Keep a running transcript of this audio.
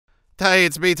Hey,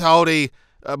 it's me, Tony.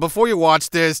 Before you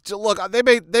watch this, look, they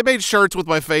made shirts with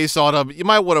my face on them. You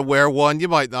might want to wear one, you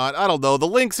might not. I don't know. The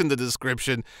link's in the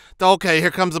description. Okay, here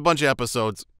comes a bunch of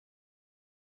episodes.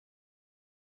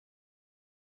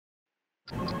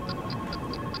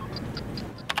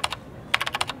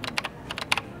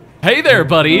 Hey there,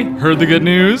 buddy. Heard the good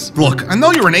news? Look, I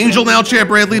know you're an angel now, Chad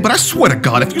Bradley, but I swear to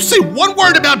God, if you say one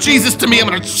word about Jesus to me, I'm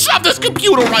gonna shove this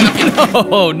computer right up your—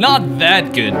 Oh, not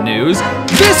that good news.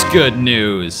 This good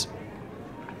news.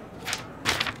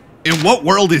 In what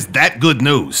world is that good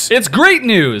news? It's great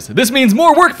news. This means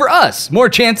more work for us. More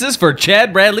chances for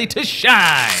Chad Bradley to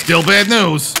shine. Still bad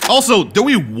news. Also, do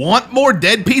we want more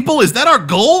dead people? Is that our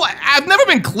goal? I've never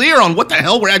been clear on what the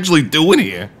hell we're actually doing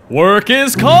here. Work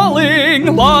is calling.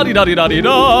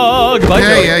 La-di-da-di-da-di-dog.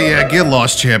 Yeah, get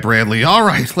lost, Chad Bradley. All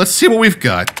right, let's see what we've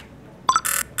got.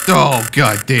 Oh,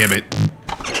 God damn it.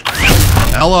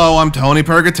 Hello, I'm Tony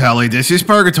Purgatony. This is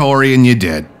Purgatory, and you're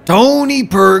dead. Tony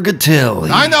Purgatony.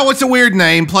 I know it's a weird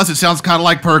name, plus it sounds kind of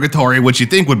like Purgatory, which you'd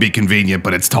think would be convenient,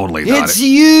 but it's totally not. It's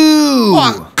you!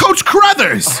 Coach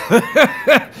Crothers!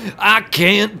 I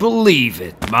can't believe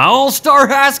it. My all-star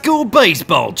high school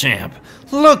baseball champ.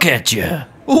 Look at you.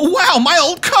 Wow, my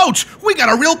old coach! We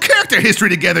got a real character history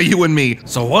together, you and me.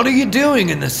 So what are you doing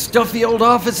in this stuffy old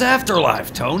office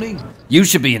afterlife, Tony? You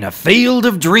should be in a field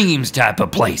of dreams type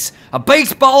of place. A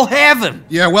baseball heaven.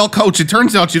 Yeah, well, Coach, it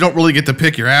turns out you don't really get to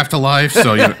pick your afterlife,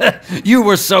 so you— You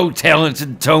were so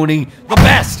talented, Tony. The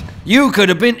best. You could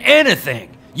have been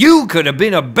anything. You could have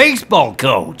been a baseball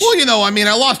coach. Well, you know, I mean,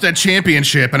 I lost that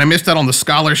championship and I missed out on the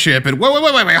scholarship and—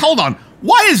 Wait, hold on.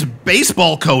 Why is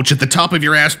baseball coach at the top of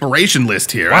your aspiration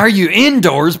list here? Why are you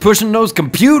indoors pushing those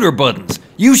computer buttons?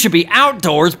 You should be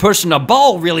outdoors pushing a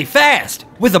ball really fast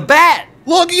with a bat.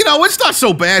 Look, you know, it's not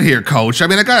so bad here, Coach. I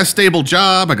mean, I got a stable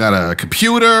job, I got a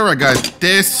computer, I got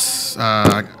this,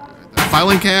 a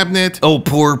filing cabinet. Oh,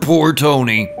 poor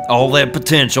Tony. All that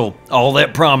potential, all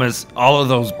that promise, all of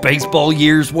those baseball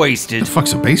years wasted. The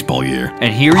fuck's a baseball year?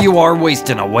 And here you are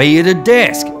wasting away at a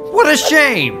desk. What a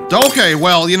shame. Okay,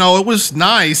 well, you know, it was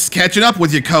nice catching up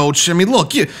with you, Coach. I mean,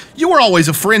 look, you were always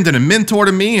a friend and a mentor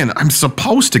to me, and I'm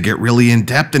supposed to get really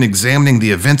in-depth in examining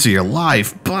the events of your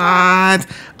life, but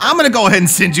I'm gonna go ahead and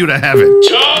send you to heaven.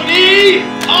 Tony!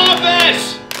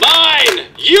 Office! Mine!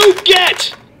 You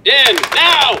get in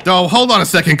now! Oh, hold on a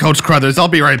second, Coach Crothers. I'll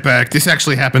be right back. This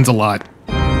actually happens a lot.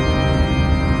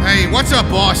 Hey, what's up,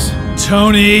 boss?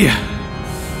 Tony.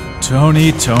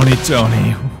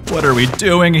 What are we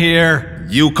doing here?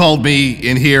 You called me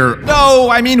in here. No,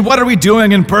 I mean, what are we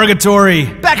doing in Purgatory?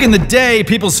 Back in the day,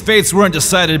 people's fates weren't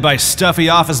decided by stuffy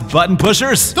office button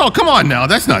pushers. Oh, come on now,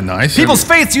 that's not nice. People's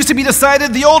fates used to be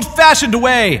decided the old-fashioned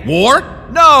way. War?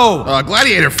 No!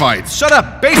 Gladiator fights. Shut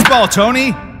up, baseball,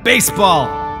 Tony.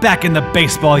 Baseball. Back in the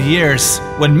baseball years,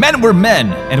 when men were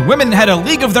men and women had a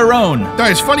league of their own.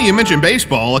 It's funny you mentioned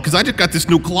baseball, because I just got this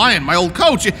new client, my old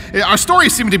coach. Our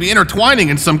stories seem to be intertwining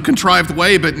in some contrived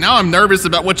way, but now I'm nervous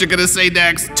about what you're gonna say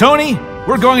next. Tony,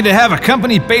 we're going to have a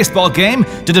company baseball game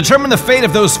to determine the fate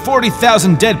of those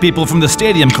 40,000 dead people from the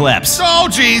stadium collapse. Oh,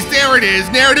 geez, there it is.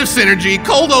 Narrative synergy,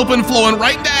 cold open, flowing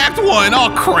right into Act 1. Oh,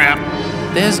 crap.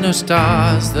 There's no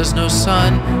stars, there's no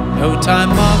sun, no time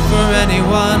off for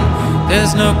anyone.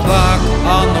 There's no clock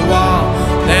on the wall,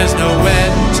 there's no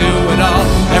end to it all.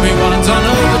 Everyone's on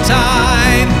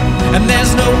overtime, and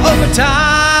there's no overtime.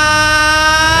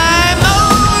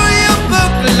 Oh, your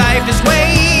book life is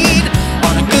weighed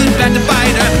on a good bad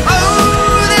divider.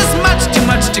 Oh, there's too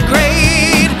much to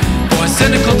grade for a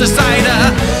cynical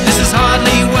decider. This is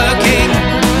hardly working,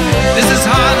 this is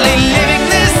hardly living,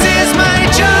 this is my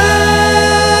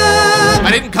job.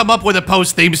 I didn't come up with a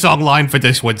post-theme song line for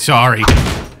this one, sorry.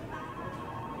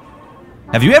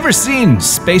 Have you ever seen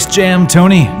Space Jam,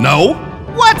 Tony? No?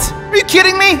 What? Are you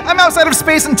kidding me? I'm outside of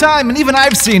space and time, and even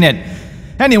I've seen it.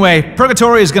 Anyway,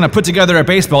 Purgatory is gonna put together a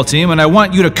baseball team, and I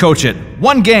want you to coach it.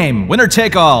 One game, winner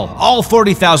take all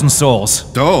 40,000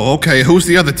 souls. Oh, okay, who's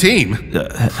the other team?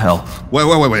 Hell. Wait,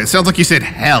 it sounds like you said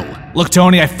hell. Look,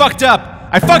 Tony, I fucked up.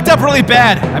 I fucked up really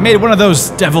bad. I made one of those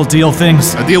devil deal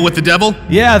things. A deal with the devil?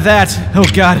 Yeah, that. Oh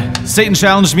God. Satan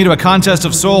challenged me to a contest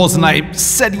of souls and I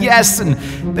said yes, and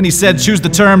then he said choose the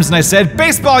terms and I said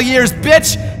baseball years,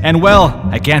 bitch! And well,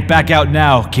 I can't back out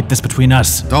now. Keep this between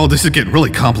us. Oh, this is getting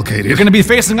really complicated. You're gonna be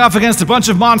facing off against a bunch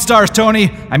of monsters,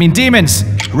 Tony. I mean demons.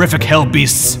 Horrific hell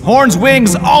beasts. Horns,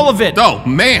 wings, all of it. Oh,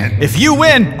 man. If you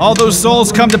win, all those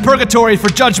souls come to Purgatory for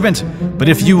judgment. But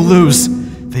if you lose,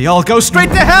 they all go straight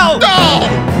to hell! No!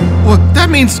 Well, that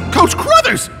means Coach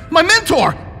Crothers, my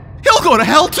mentor. he'll go to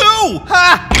hell too!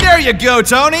 Ha! There you go,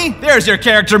 Tony. There's your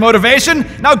character motivation.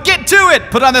 Now get to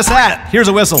it. Put on this hat. Here's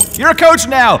a whistle. You're a coach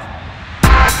now.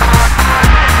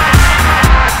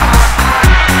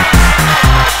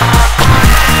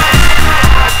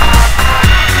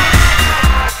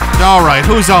 All right,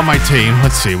 who's on my team?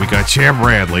 Let's see. We got Chair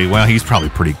Bradley. Well, he's probably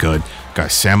pretty good. Got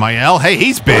cy&h. Hey,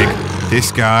 he's big.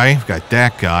 This guy. We got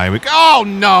that guy. Oh,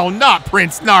 no, not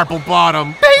Prince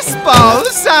Narplebottom. Baseball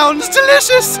sounds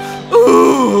delicious.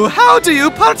 Ooh, how do you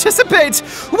participate?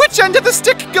 Which end of the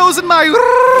stick goes in my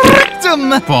rectum?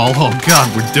 Ball, oh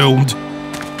God, we're doomed.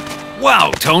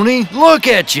 Wow, Tony, look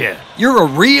at you. You're a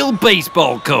real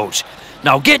baseball coach.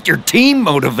 Now get your team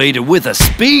motivated with a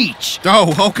speech.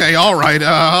 Oh, okay, all right.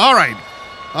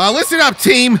 Listen up,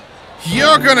 team.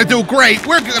 You're gonna do great.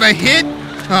 We're gonna hit.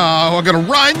 We're gonna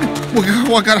run.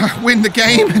 We're gonna win the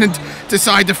game and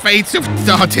decide the fates of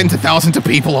tens of thousands of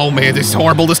people. Oh man, this is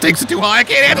horrible. The stakes are too high. I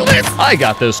can't handle this. I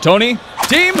got this, Tony.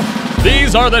 Team,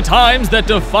 these are the times that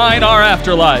define our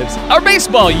afterlives, our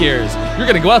baseball years. You're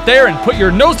gonna go out there and put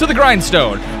your nose to the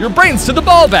grindstone, your brains to the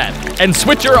ball bat, and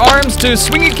switch your arms to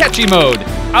swingy catchy mode.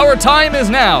 Our time is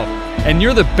now, and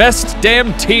you're the best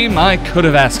damn team I could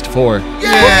have asked for.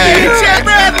 Yay! Chad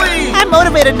Bradley! I'm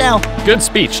motivated now. Good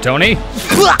speech, Tony.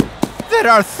 There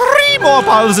are 3 more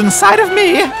balls inside of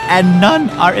me, and none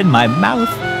are in my mouth.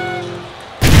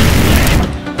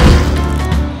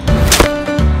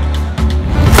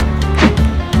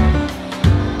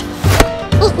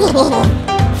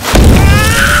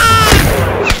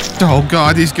 Oh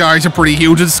God, these guys are pretty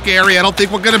huge and scary. I don't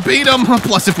think we're gonna beat them.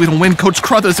 Plus, if we don't win, Coach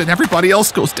Crothers and everybody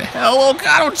else goes to hell. Oh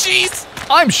God, oh jeez.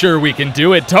 I'm sure we can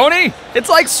do it, Tony. It's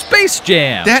like Space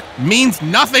Jam. That means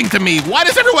nothing to me. Why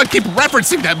does everyone keep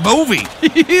referencing that movie?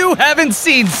 You haven't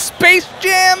seen Space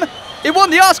Jam? It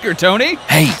won the Oscar, Tony.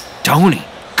 Hey, Tony,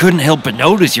 couldn't help but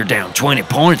notice you're down 20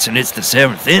 points and it's the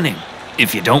 7th inning.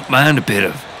 If you don't mind a bit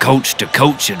of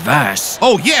coach-to-coach advice.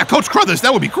 Oh yeah, Coach Crothers,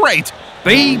 that would be great.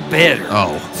 Be better.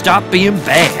 Oh. Stop being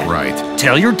bad. Right.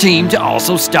 Tell your team to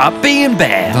also stop being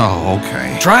bad. Oh,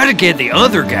 okay. Try to get the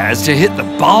other guys to hit the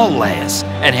ball less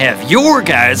and have your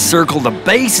guys circle the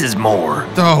bases more.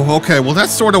 Oh, okay. Well,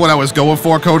 that's sort of what I was going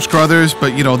for, Coach Crothers.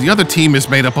 But, you know, the other team is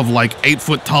made up of like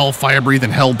 8-foot-tall, fire-breathing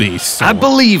hell beasts. So. I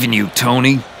believe in you,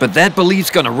 Tony, but that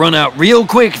belief's gonna run out real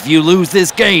quick if you lose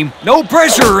this game. No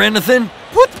pressure or anything.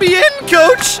 Put me in,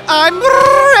 Coach. I'm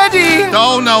ready.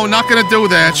 Oh, no, not gonna do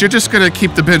that. You're just gonna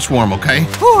keep the bench warm, okay?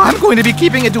 Oh, I'm going to be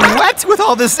keeping it wet with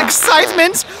all this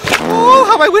excitement. Oh,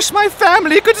 how I wish my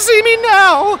family could see me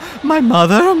now. My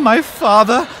mother, my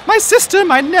father, my sister,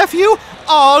 my nephew,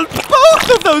 both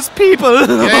of those people.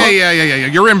 Yeah.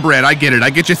 You're inbred. I get it. I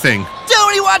get your thing.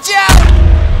 Tony, watch out!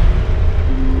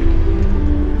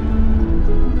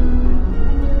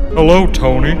 Hello,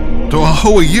 Tony.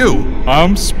 Who are you?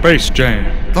 I'm Space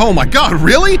Jam. Oh my God,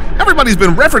 really? Everybody's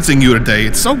been referencing you today.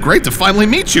 It's so great to finally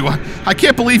meet you. I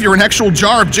can't believe you're an actual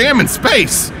jar of jam in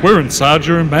space. We're inside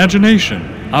your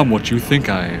imagination. I'm what you think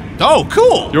I am. Oh,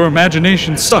 cool. Your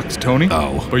imagination sucks, Tony.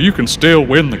 Oh. But you can still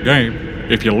win the game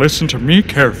if you listen to me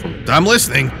carefully. I'm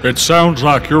listening. It sounds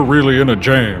like you're really in a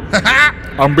jam.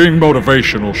 I'm being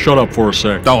motivational. Shut up for a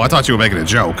sec. Oh, I thought you were making a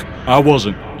joke. I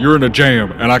wasn't. You're in a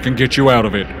jam, and I can get you out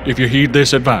of it if you heed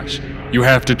this advice. You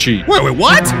have to cheat. Wait,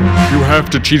 what? You have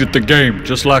to cheat at the game,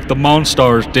 just like the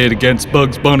Monstars did against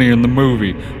Bugs Bunny in the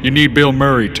movie. You need Bill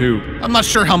Murray, too. I'm not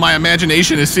sure how my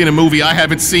imagination has seen a movie I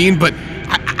haven't seen, but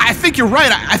I think you're right.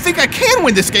 I think I can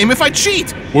win this game if I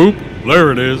cheat. Whoop,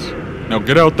 there it is. Now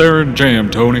get out there and jam,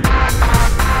 Tony.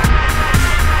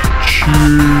 Cheat,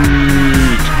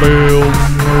 Bill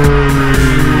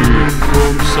Murray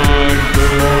from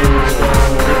Seinfeld.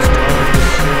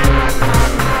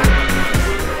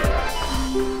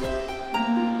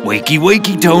 Wakey,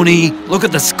 wakey, Tony. Look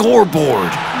at the scoreboard.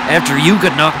 After you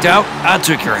got knocked out, I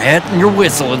took your hat and your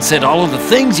whistle and said all of the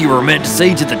things you were meant to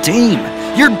say to the team.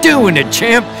 You're doing it,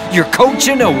 champ. You're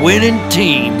coaching a winning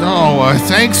team. Oh,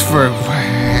 thanks for...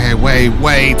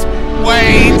 Wait.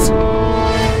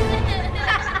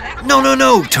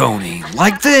 No, Tony.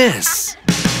 Like this.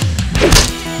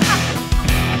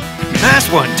 Nice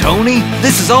one, Tony.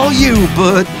 This is all you,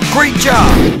 bud. Great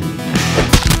job.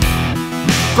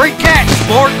 Great catch,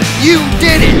 sport. You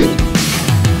did it.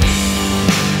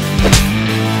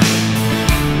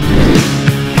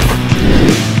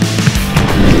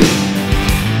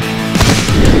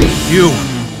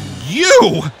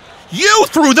 You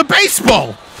threw the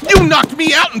baseball! You knocked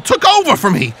me out and took over for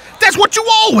me! That's what you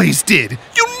always did!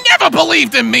 You never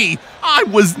believed in me! I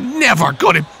was never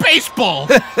good at baseball!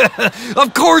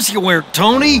 Of course you weren't,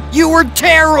 Tony. You were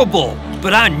terrible.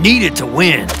 But I needed to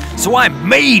win, so I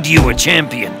made you a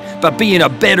champion. by being a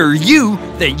better you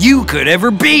than you could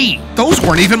ever be. Those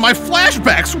weren't even my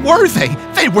flashbacks, were they?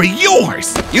 They were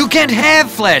yours! You can't have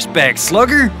flashbacks,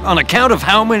 Slugger, on account of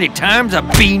how many times I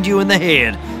beamed you in the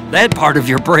head. That part of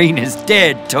your brain is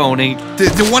dead, Tony.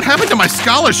 Then what happened to my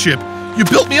scholarship? You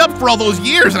built me up for all those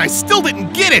years and I still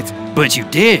didn't get it! But you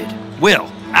did.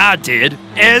 Well, I did.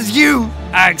 As you.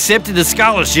 I accepted the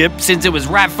scholarship since it was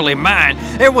rightfully mine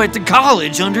and went to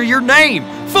college under your name.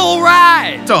 Full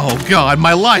ride! Oh God,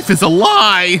 my life is a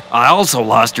lie! I also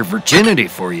lost your virginity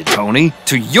for you, Tony,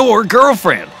 to your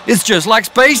girlfriend. It's just like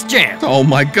Space Jam. Oh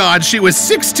my God, she was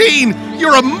 16!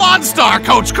 You're a monster,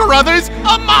 Coach Carruthers!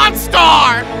 A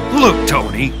monster! Look,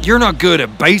 Tony, you're not good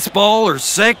at baseball or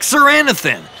sex or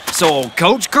anything. So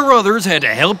Coach Carruthers had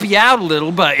to help you out a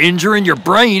little by injuring your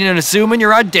brain and assuming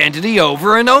your identity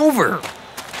over and over.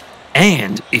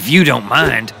 And, if you don't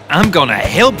mind, I'm gonna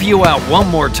help you out one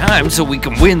more time so we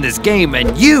can win this game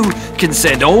and you can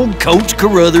send old Coach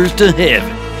Carruthers to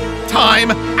heaven.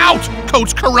 Time out,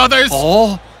 Coach Carruthers!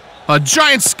 Oh? A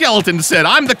giant skeleton said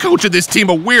I'm the coach of this team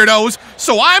of weirdos,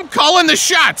 so I'm calling the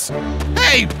shots!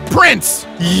 Hey, Prince!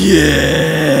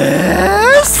 Yes?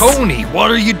 Tony, what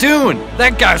are you doing?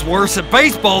 That guy's worse at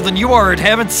baseball than you are at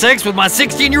having sex with my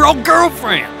 16-year-old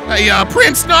girlfriend. Hey,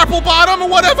 Prince Narplebottom or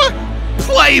whatever?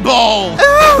 Play ball!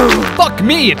 Fuck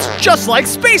me, it's just like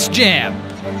Space Jam.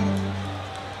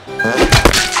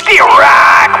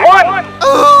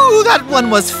 Ooh, that one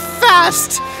was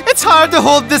fast. It's hard to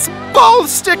hold this ball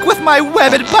stick with my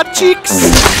webbed butt cheeks.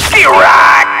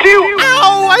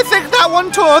 Ow, I think that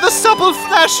one tore the supple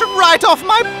flesh right off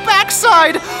my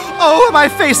backside. Oh, am I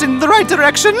facing the right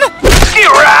direction? He's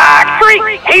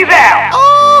out!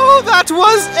 Oh, that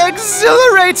was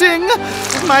exhilarating.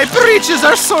 My breeches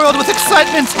are soiled with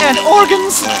excitement and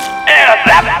organs. And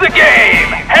that's the game!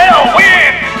 Hell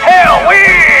wins! Hell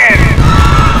wins!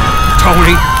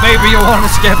 Tony, maybe you want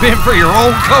to step in for your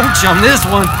old coach on this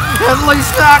one. At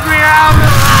least knock me out.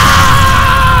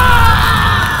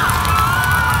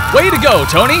 Way to go,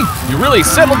 Tony! You really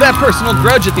settled that personal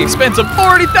grudge at the expense of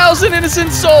 40,000 innocent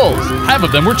souls! Half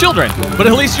of them were children, but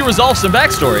at least you resolved some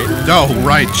backstory. Oh,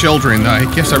 right, children. I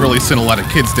guess I really sent a lot of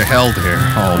kids to hell there.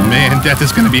 Oh man, Death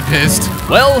is gonna be pissed.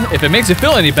 Well, if it makes you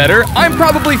feel any better, I'm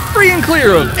probably free and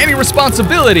clear of any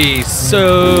responsibility,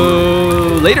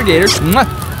 so... later, Gators. Mwah.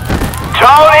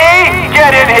 Tony,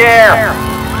 get in here!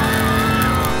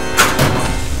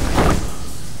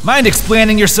 Mind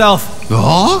explaining yourself?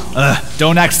 Oh?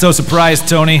 Don't act so surprised,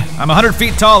 Tony. I'm 100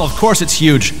 feet tall, of course it's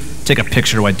huge. Take a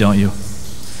picture, why don't you?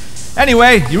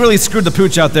 Anyway, you really screwed the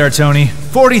pooch out there, Tony.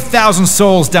 40,000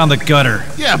 souls down the gutter.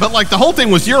 Yeah, but like the whole thing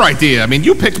was your idea. I mean,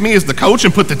 you picked me as the coach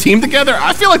and put the team together.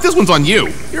 I feel like this one's on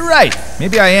you. You're right.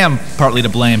 Maybe I am partly to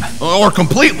blame. Or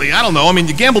completely, I don't know. I mean,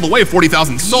 you gambled away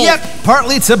 40,000 souls. Yep,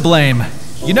 partly to blame.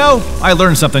 You know, I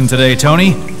learned something today,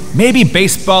 Tony. Maybe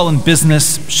baseball and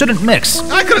business shouldn't mix.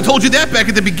 I could have told you that back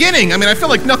at the beginning. I mean, I feel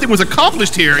like nothing was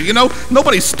accomplished here, you know?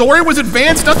 Nobody's story was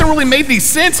advanced, nothing really made any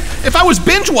sense. If I was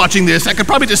binge watching this, I could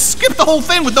probably just skip the whole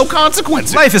thing with no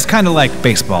consequences. Life is kind of like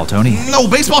baseball, Tony. No,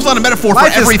 baseball's not a metaphor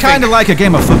Life for everything. Life is kind of like a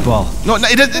game of football. No,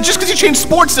 just because you change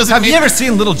sports doesn't Have you ever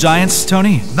seen Little Giants,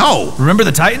 Tony? No. Remember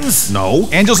the Titans? No.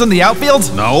 Angels in the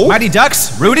outfield? No. Mighty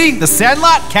Ducks? Rudy? The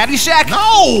Sandlot? Caddyshack?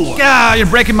 No! Yeah, you're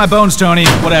breaking my bones, Tony.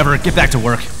 Whatever, get back to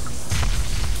work.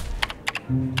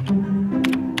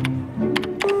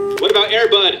 What about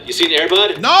Airbud? You seen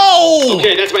Airbud? No!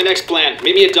 Okay, that's my next plan.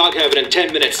 Meet me at Dog Heaven in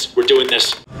 10 minutes. We're doing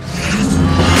this.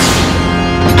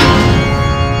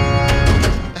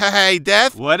 Hey,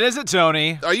 Death. What is it,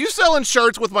 Tony? Are you selling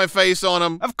shirts with my face on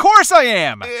them? Of course I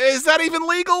am! Is that even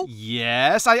legal?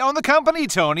 Yes, I own the company,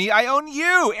 Tony. I own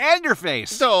you and your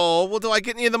face. So, well, do I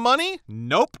get any of the money?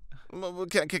 Nope.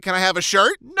 Can I have a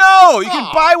shirt? No, you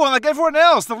can buy one like everyone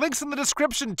else. The link's in the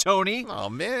description, Tony. Oh,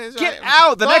 man. Get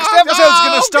out. The next episode's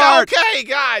gonna start. Okay,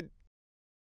 God.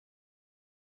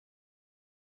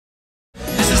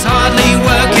 This is hardly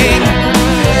working.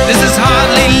 This is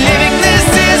hardly living. This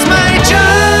is my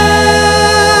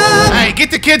job. Hey, get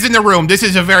the kids in the room. This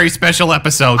is a very special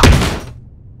episode.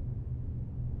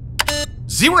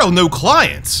 0 new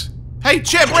clients. Hey,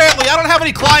 Chad Bradley, I don't have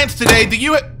any clients today. Do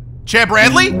you? Chad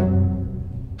Bradley?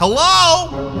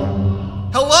 Hello?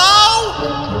 Hello?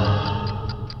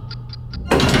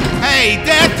 Hey,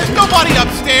 Dad, there's nobody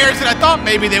upstairs, and I thought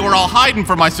maybe they were all hiding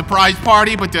for my surprise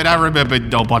party, but then I remembered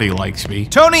nobody likes me.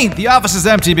 Tony, the office is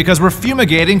empty because we're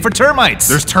fumigating for termites.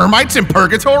 There's termites in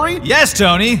purgatory? Yes,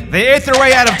 Tony. They ate their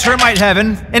way out of termite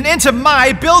heaven and into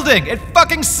my building. It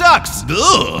fucking sucks.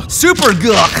 Ugh. Super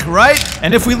guck, right?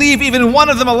 And if we leave even one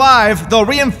of them alive, they'll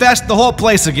reinfest the whole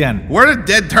place again. Where did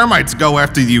dead termites go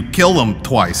after you kill them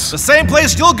twice? The same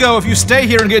place you'll go if you stay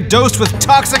here and get dosed with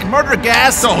toxic murder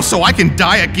gas. So I can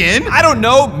die again? I don't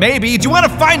know, maybe. Do you want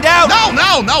to find out?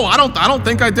 No, I don't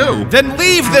think I do. Then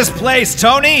leave this place,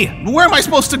 Tony! Where am I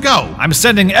supposed to go? I'm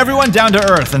sending everyone down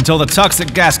to Earth until the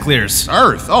toxic gas clears.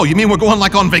 Earth? Oh, you mean we're going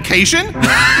like on vacation?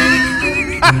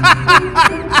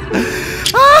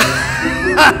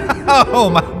 Oh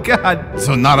my god.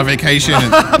 So not a vacation?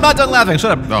 I'm not done laughing,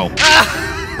 shut up. No.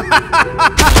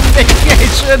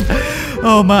 Vacation?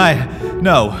 Oh my.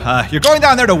 No, you're going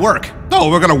down there to work. No,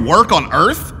 we're gonna work on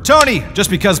Earth? Tony, just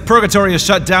because purgatory is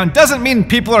shut down doesn't mean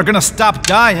people are gonna stop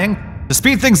dying. To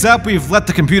speed things up, we've let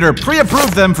the computer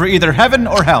pre-approve them for either heaven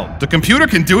or hell. The computer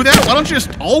can do that? Why don't you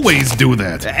just always do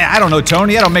that? I don't know,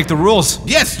 Tony. I don't make the rules.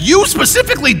 Yes, you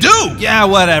specifically do! Yeah,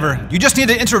 whatever. You just need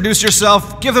to introduce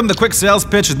yourself, give them the quick sales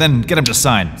pitch, and then get them to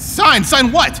sign. Sign?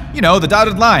 Sign what? You know, the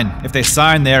dotted line. If they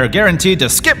sign, they're guaranteed to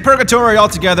skip purgatory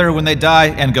altogether when they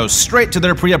die and go straight to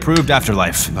their pre-approved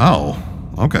afterlife. Oh.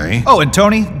 Okay. Oh, and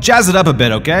Tony, jazz it up a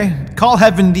bit, okay? Call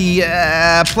heaven the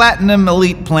Platinum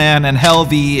Elite Plan and hell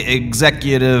the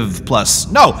Executive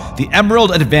Plus. No, the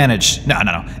Emerald Advantage. No.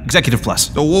 Executive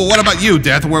Plus. So, what about you,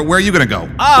 Death? Where are you gonna go?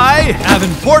 I have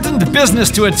important business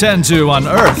to attend to on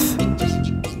Earth.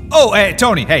 Oh, hey,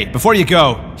 Tony, hey, before you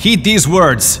go, heed these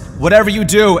words. Whatever you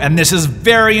do, and this is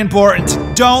very important,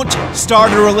 don't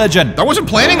start a religion. I wasn't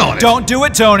planning on it. Don't do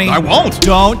it, Tony. I won't.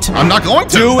 Don't. I'm not going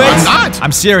to. Do it. I'm not.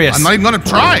 I'm serious. I'm not even gonna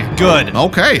try. Good.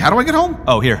 Okay, how do I get home?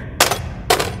 Oh, here.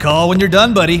 Call when you're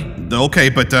done, buddy. Okay,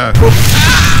 but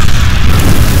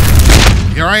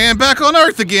here I am back on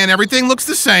Earth again. Everything looks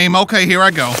the same. Okay, here I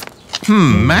go.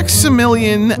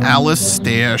 Maximilian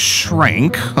Alistair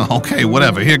Schrank. Okay,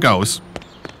 whatever, here goes.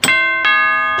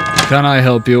 Can I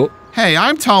help you? Hey,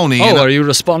 I'm Tony. Oh, are you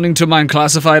responding to my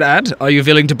classified ad? Are you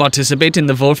willing to participate in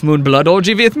the Wolf Moon blood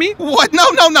orgy with me? What? No,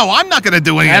 I'm not gonna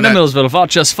do any of that. Animals will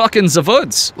watch us fuck in the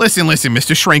woods. Listen,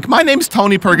 Mr. Shrink. My name's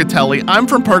Tony Purgatelli. I'm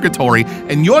from Purgatory,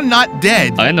 and you're not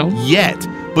dead. I know. Yet.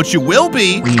 But you will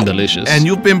be. Delicious. And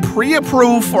you've been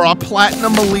pre-approved for our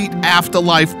Platinum Elite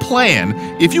Afterlife plan.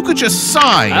 If you could just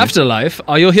sign. Afterlife?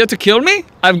 Are you here to kill me?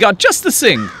 I've got just the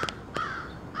thing.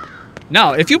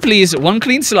 Now, if you please, one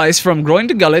clean slice from groin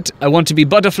to gullet. I want to be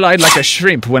butterflied like a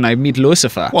shrimp when I meet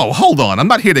Lucifer. Whoa, hold on. I'm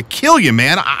not here to kill you,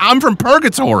 man. I'm from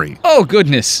Purgatory. Oh,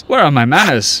 goodness. Where are my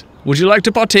manners? Would you like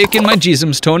to partake in my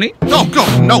jisms, Tony?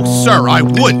 No, sir, I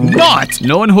would not.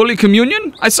 No unholy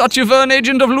communion? I thought you were an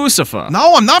agent of Lucifer.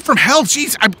 No, I'm not from hell.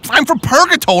 Jeez, I'm from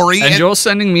Purgatory. And you're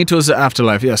sending me to the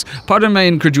afterlife, yes. Pardon my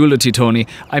incredulity, Tony.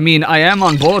 I mean, I am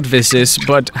on board with this,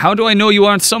 but how do I know you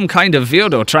aren't some kind of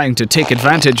weirdo trying to take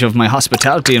advantage of my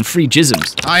hospitality and free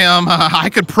jisms?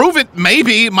 I could prove it,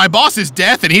 maybe. My boss is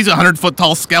Death, and he's a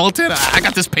 100-foot-tall skeleton. I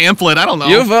got this pamphlet, I don't know.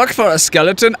 You work for a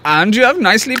skeleton, and you have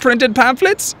nicely printed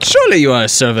pamphlets? Surely you are a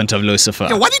servant of Lucifer.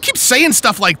 Yeah, why do you keep saying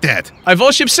stuff like that? I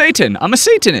worship Satan. I'm a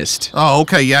Satanist. Oh,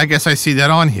 okay, yeah, I guess I see that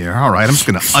on here. All right, I'm just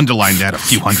gonna underline that a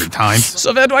few hundred times.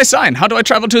 So where do I sign? How do I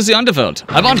travel to the underworld?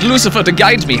 I want Lucifer to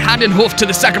guide me hand in hoof to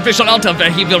the sacrificial altar where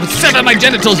he will sever my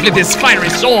genitals with his fiery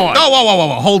sword. Oh,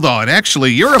 whoa, hold on.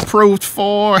 Actually, you're approved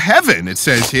for heaven, it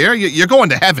says here. You're going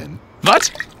to heaven. What?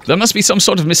 There must be some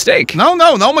sort of mistake.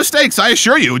 No mistakes, I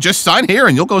assure you. Just sign here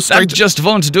and you'll go straight That just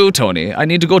won't do, Tony. I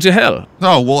need to go to hell.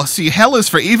 Oh, well, see, hell is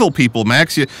for evil people,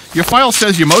 Max. Your file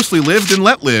says you mostly lived and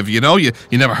let live, you know? You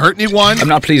never hurt anyone. I'm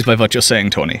not pleased by what you're saying,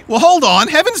 Tony. Well, hold on.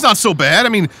 Heaven's not so bad. I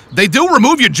mean, they do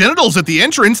remove your genitals at the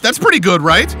entrance. That's pretty good,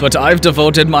 right? But I've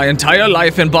devoted my entire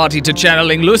life and body to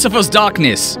channeling Lucifer's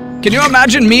darkness. Can you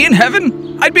imagine me in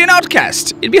heaven? I'd be an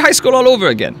outcast. It'd be high school all over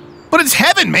again. But it's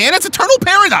heaven, man. It's eternal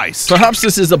paradise. Perhaps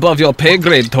this is above your pay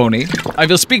grade, Tony. I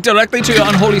will speak directly to your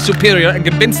unholy superior and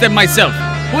convince them myself.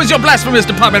 Who is your blasphemous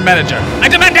department manager? I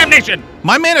demand damnation!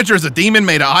 My manager is a demon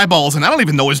made of eyeballs, and I don't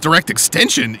even know his direct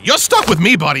extension. You're stuck with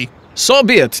me, buddy. So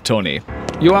be it, Tony.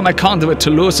 You are my conduit to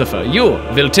Lucifer. You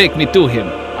will take me to him.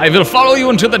 I will follow you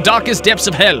into the darkest depths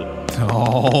of hell.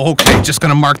 Oh, okay. Just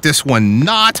gonna mark this one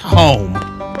not home.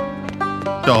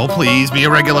 Oh, please be a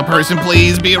regular person,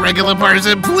 please be a regular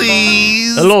person,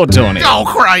 please. Hello, Tony. Oh,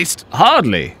 Christ.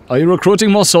 Hardly. Are you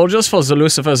recruiting more soldiers for the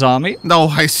Lucifer's army? No,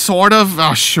 I sort of.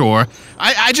 Oh, sure.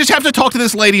 I just have to talk to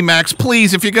this lady, Max.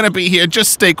 Please, if you're gonna be here,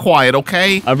 just stay quiet,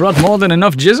 okay? I brought more than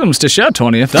enough jisms to share,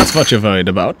 Tony, if that's what you're worried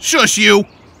about. Shush you.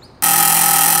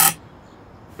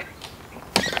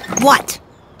 What?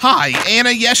 Hi,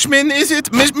 Anna Yeshman, is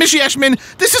it? Miss Yeshman,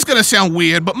 this is gonna sound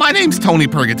weird, but my name's Tony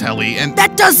Purgatelli, and...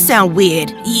 That does sound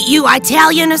weird. You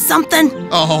Italian or something?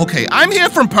 Oh, okay. I'm here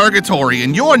from Purgatory,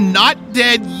 and you're not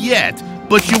dead yet,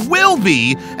 but you will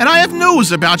be, and I have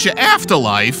news about your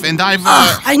afterlife, and I've,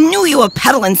 I knew you were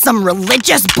peddling some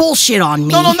religious bullshit on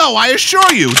me. No, I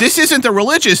assure you, this isn't a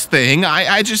religious thing.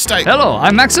 I just... Hello,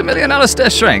 I'm Maximilian Alistair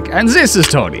Schrank, and this is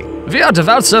Tony. We are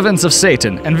devout servants of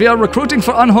Satan, and we are recruiting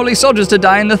for unholy soldiers to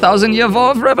die in the 1,000-year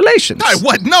war of Revelations.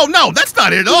 What? No, that's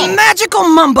not it at all. Magical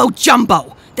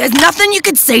mumbo-jumbo. There's nothing you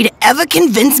could say to ever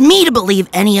convince me to believe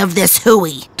any of this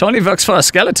hooey. Tony works for a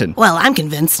skeleton. Well, I'm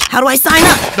convinced. How do I sign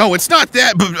up? No, it's not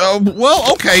that, but, well,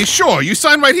 okay, sure. You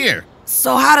sign right here.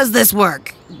 So how does this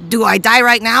work? Do I die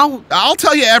right now? I'll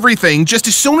tell you everything just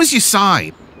as soon as you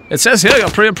sign. It says here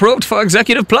you're pre-approved for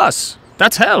Executive Plus.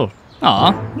 That's hell.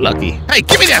 Aw, lucky. Hey,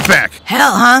 give me that back!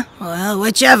 Hell, huh? Well,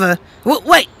 whichever.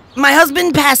 Wait, my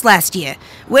husband passed last year.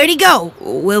 Where'd he go?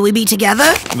 Will we be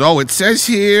together? No, it says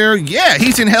here, yeah,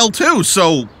 he's in hell too,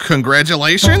 so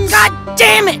congratulations. God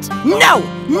damn it!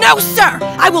 No, sir!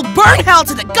 I will burn hell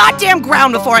to the goddamn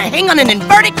ground before I hang on an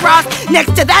inverted cross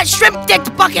next to that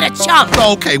shrimp-dicked bucket of chunk!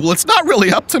 Okay, well, it's not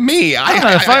really up to me.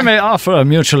 If I may offer a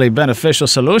mutually beneficial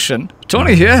solution,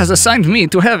 Tony here has assigned me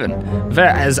to heaven,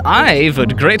 whereas I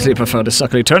would greatly prefer to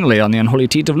suckle eternally on the unholy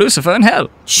teat of Lucifer in hell.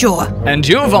 Sure. And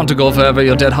you want to go wherever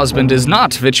your dead husband is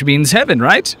not, which means heaven,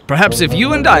 right? Perhaps if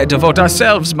you and I devote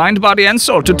ourselves, mind, body, and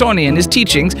soul to Tony and his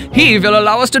teachings, he will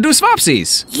allow us to do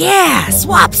swapsies. Yeah,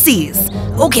 swapsies.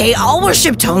 Okay, I'll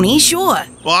worship Tony, sure.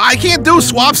 Well, I can't do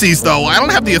swapsies, though. I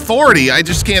don't have the authority. I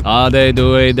just can't... Ade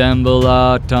due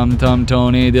dembula, tum-tum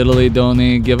Tony,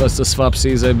 diddly-dony, give us the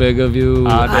swapsies, I beg of you.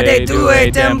 Ade due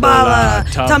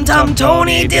dembula, tum-tum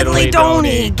Tony,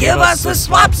 diddly-dony, give us the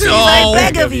swapsies, I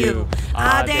beg of you.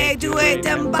 Ade due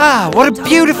dembula. Ah, what a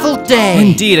beautiful day.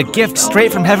 Indeed, a gift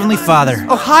straight from Heavenly Father.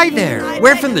 Oh, hi there.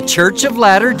 We're from the Church of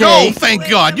Latter-day. Oh, thank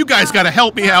God. You guys gotta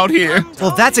help me out here.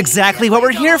 Well, that's exactly what we're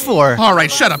here for. All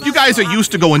right, shut up. You guys are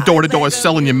used to going door-to-door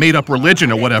selling your made-up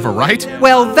religion or whatever, right?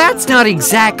 Well, that's not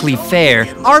exactly fair.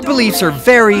 Our beliefs are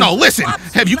very... No, listen.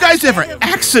 Have you guys ever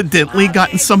accidentally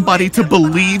gotten somebody to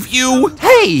believe you?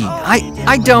 Hey,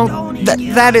 I don't...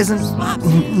 That isn't...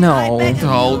 No.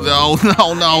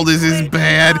 No, this is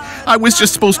bad. I was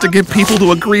just supposed to get people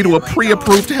to agree to a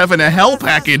pre-approved heaven and hell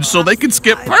package so they could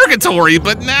skip purgatory,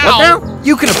 but now... What now?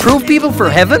 You can approve people for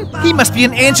heaven? He must be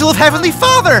an angel of Heavenly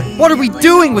Father! What are we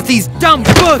doing with these dumb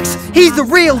books? He's the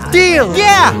real deal!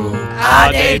 Yeah!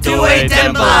 Ade due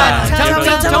dembula,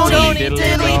 tum-tum Tony,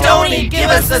 diddly-dony,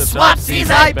 give us the swapsies,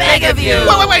 I beg of you.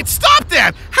 Wait, stop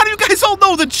that! How do you guys all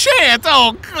know the chant?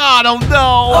 Oh, God, oh,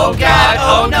 no. Oh, God,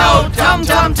 oh, no,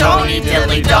 tum-tum Tony,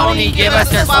 diddly-dony, give us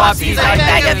the swapsies, I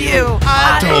beg of you.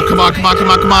 Oh,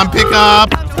 come on, pick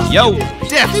up. Yo.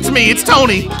 Death, it's me, it's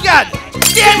Tony. God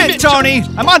damn it, Tony!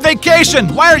 I'm on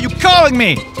vacation! Why are you calling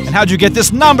me? And how'd you get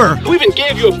this number? Who even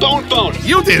gave you a phone?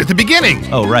 You did at the beginning.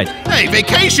 Oh, right. Hey,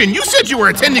 vacation, you said you were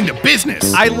attending to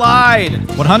business. I lied.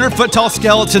 100-foot-tall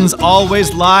skeletons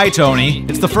always lie, Tony.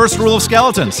 It's the first rule of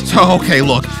skeletons. So, okay,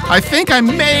 look, I think I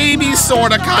maybe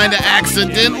sorta kinda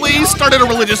accidentally started a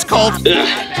religious cult.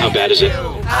 How bad is it?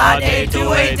 Ade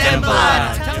due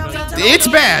dembula. It's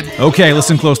bad. Okay,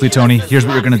 listen closely, Tony. Here's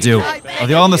what you're gonna do. Are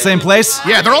they all in the same place?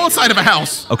 Yeah, they're all inside of a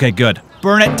house. Okay, good.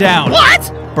 Burn it down.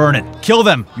 What? Burn it. Kill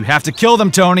them. You have to kill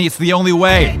them, Tony. It's the only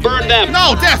way. Burn them.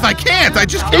 No, Death, I can't. I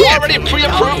just They're can't. already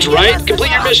pre-approved, right? Complete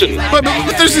your mission. But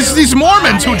there's these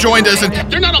Mormons who joined us and...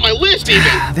 They're not on my list,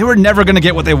 even. They were never gonna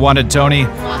get what they wanted, Tony.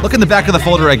 Look in the back of the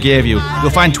folder I gave you. You'll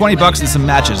find 20 bucks and some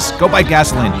matches. Go buy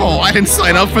gasoline. Oh, I didn't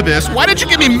sign up for this. Why did you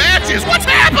give me matches? What's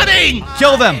happening?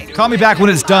 Kill them. Call me back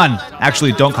when it's done.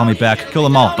 Actually, don't call me back. Kill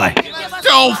them all. Bye.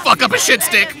 Don't fuck up a shit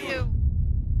stick.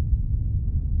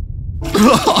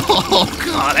 Oh,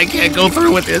 God, I can't go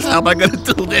through with this. How am I gonna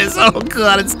do this? Oh,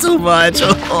 God, it's too much.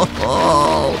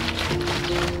 Oh.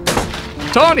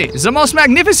 Tony, the most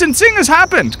magnificent thing has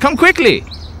happened. Come quickly.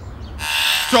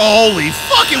 Holy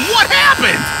fucking, what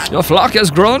happened? Your flock has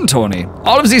grown, Tony.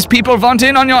 All of these people want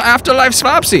in on your afterlife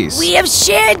swapsies. We have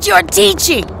shared your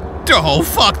teaching. Oh,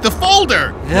 fuck, the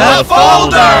folder. The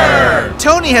folder!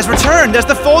 Tony has returned as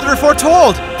the folder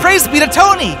foretold. Praise be to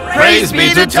Tony. Praise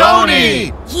be to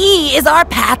Tony. He is our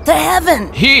path to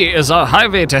heaven. He is our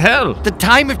highway to hell. The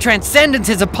time of transcendence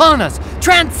is upon us.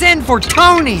 Transcend for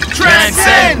Tony.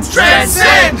 Transcend!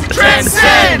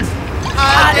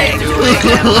 Ade due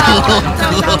dembula,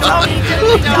 tum-tum Tony,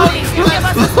 diddly-dony, give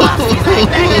us the swapsies, I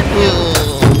beg of you.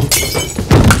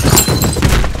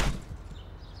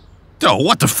 Oh,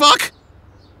 what the fuck?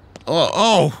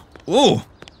 Ooh.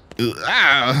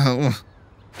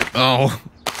 Oh.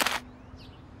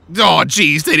 Oh,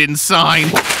 geez, they didn't sign.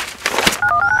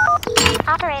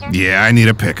 Operator. Yeah, I need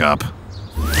a pickup.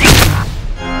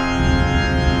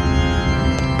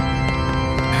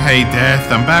 Hey,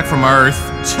 Death, I'm back from Earth.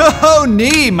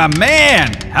 Tony, my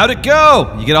man! How'd it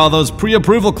go? You get all those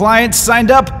pre-approval clients signed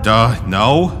up?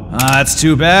 No. That's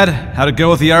too bad. How'd it go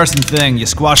with the arson thing? You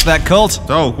squashed that cult?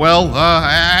 Oh, well,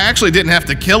 I actually didn't have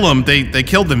to kill them. They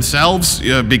killed themselves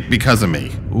because of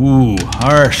me. Ooh,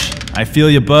 harsh. I feel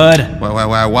you, bud.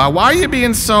 Why are you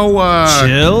being so,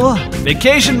 Chill?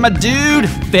 Vacation, my dude!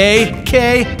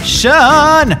 Vacation!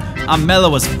 I'm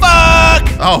mellow as fuck!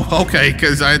 Oh, okay,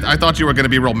 because I thought you were going to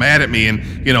be real mad at me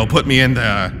and, you know, put me in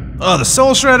the... Oh, the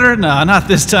Soul Shredder? No, not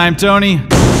this time, Tony.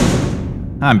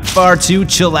 I'm far too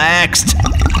chillaxed.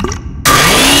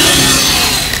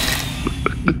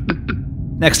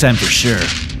 Next time for sure.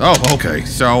 Oh, okay.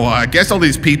 So, I guess all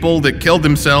these people that killed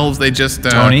themselves, they just,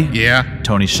 Tony? Yeah?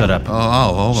 Tony, shut up.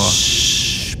 Oh.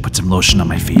 Shh. Put some lotion on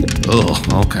my feet. Oh,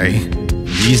 okay.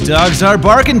 These dogs are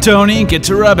barking, Tony. Get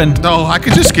to rubbing. Oh, I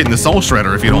could just get in the Soul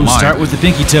Shredder if you don't mind. Start with the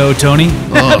pinky toe, Tony.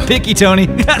 Pinky, Tony.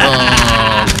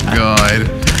 Oh, God.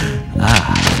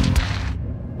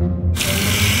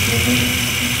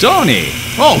 Tony!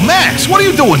 Oh, Max, what are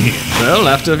you doing here? Well,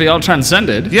 after we all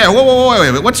transcended. Yeah,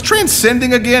 wait. What's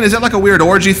transcending again? Is that like a weird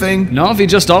orgy thing? No, we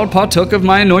just all partook of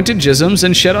my anointed jisms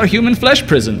and shed our human flesh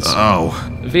prisons. Oh.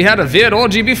 We had a weird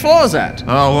orgy before that.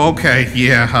 Oh, okay,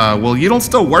 yeah, well, you don't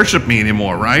still worship me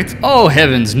anymore, right? Oh,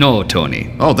 heavens no,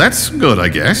 Tony. Oh, that's good, I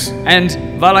guess.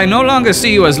 And while I no longer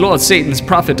see you as Lord Satan's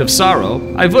prophet of sorrow,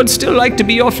 I would still like to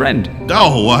be your friend.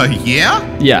 Oh,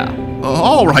 yeah? Yeah.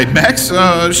 All right, Max,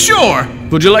 sure.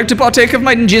 Would you like to partake of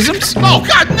my jisms? Oh,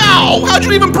 God, no! How'd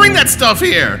you even bring that stuff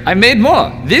here? I made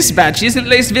more. This batch isn't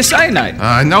laced with cyanide.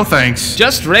 No thanks.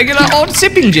 Just regular old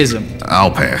sipping jism.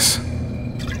 I'll pass.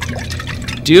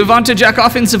 Do you want to jack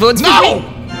off in the woods with me?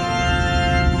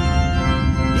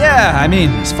 Yeah, I mean,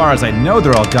 as far as I know,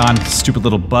 they're all gone. Stupid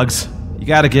little bugs. You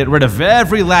gotta get rid of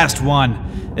every last one.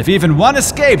 If even one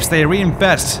escapes, they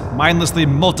reinfest, mindlessly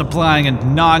multiplying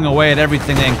and gnawing away at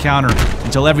everything they encounter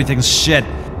until everything's shit.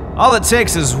 All it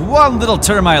takes is one little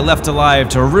termite left alive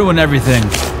to ruin everything.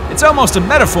 It's almost a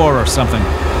metaphor or something.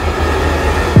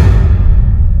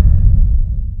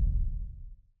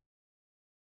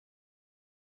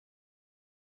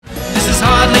 This is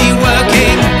hardly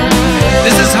working.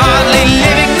 This is hardly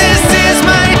living. This is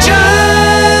my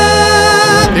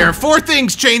job. There are 4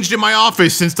 things changed in my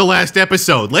office since the last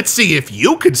episode. Let's see if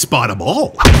you can spot them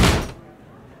all.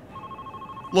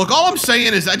 Look, all I'm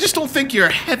saying is I just don't think you're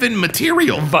heaven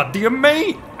material. What do you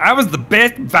mean? I was the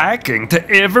best Viking to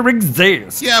ever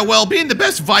exist. Yeah, well, being the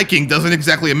best Viking doesn't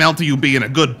exactly amount to you being a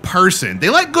good person. They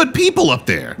like good people up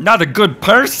there. Not a good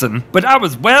person, but I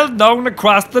was well known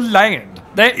across the land.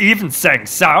 They even sang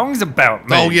songs about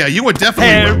me. Oh, yeah, you were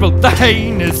definitely... Harold the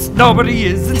Heinous, nobody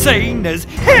is insane as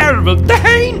Harold the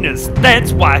Heinous.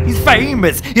 That's why he's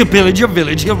famous. He'll pillage your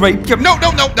village, he'll rape your... No,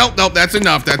 that's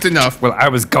enough. Well, I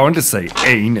was going to say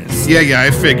anus. Yeah,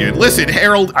 I figured. Listen,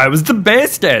 Harold... I was the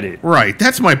best at it. Right,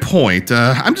 that's my point.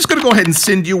 I'm just gonna go ahead and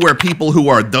send you where people who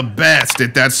are the best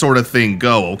at that sort of thing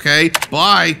go, okay?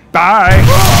 Bye. Bye.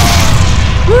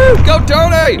 Woo, go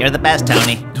Tony! You're the best,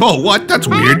 Tony. Oh, what? That's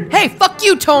weird. Hey, fuck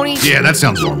you, Tony. Yeah, that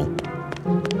sounds normal.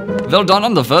 Well done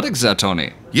on the verdicts there,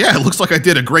 Tony. Yeah, it looks like I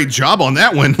did a great job on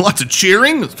that one. Lots of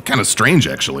cheering. It's kind of strange,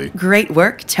 actually. Great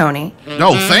work, Tony.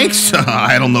 No, thanks.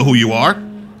 I don't know who you are.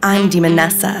 I'm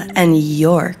Demonessa, and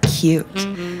you're cute.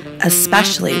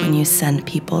 Especially when you send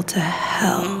people to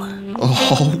hell.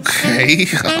 Okay.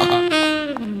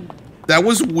 That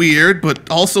was weird, but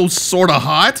also sorta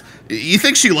hot. You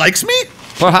think she likes me?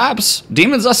 Perhaps.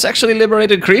 Demons are sexually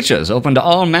liberated creatures, open to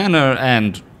all manner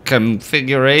and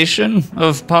configuration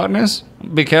of partners.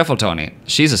 Be careful, Tony.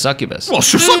 She's a succubus. Well,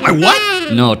 she'll suck my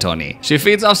what? No, Tony. She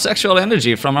feeds off sexual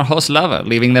energy from her host lover,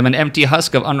 leaving them an empty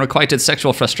husk of unrequited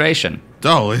sexual frustration.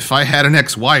 Oh, if I had an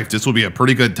ex-wife, this would be a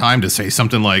pretty good time to say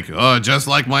something like, oh, just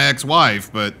like my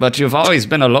ex-wife, but... But you've always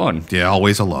been alone. Yeah,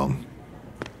 always alone.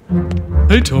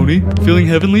 Hey, Tony. Feeling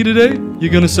heavenly today? You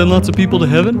gonna send lots of people to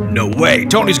heaven? No way.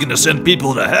 Tony's gonna send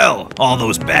people to hell. All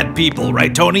those bad people,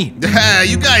 right, Tony?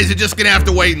 You guys are just gonna have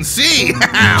to wait and see.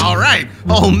 All right.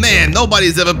 Oh, man,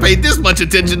 nobody's ever paid this much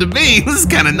attention to me. This is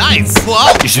kind of nice.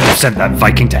 Whoa. You should have sent that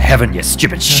Viking to heaven, you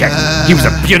stupid shit. He was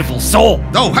a beautiful soul.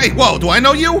 Oh, hey, whoa, do I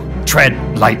know you?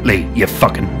 Tread lightly, you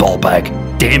fucking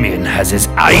ballbag. Damien has his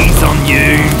eyes on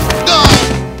you.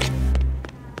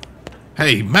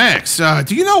 Hey, Max,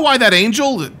 do you know why that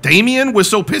angel, Damien, was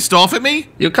so pissed off at me?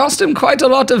 You cost him quite a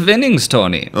lot of winnings,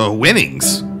 Tony.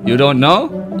 Winnings? You don't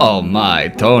know? Oh my,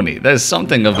 Tony, there's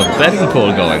something of a betting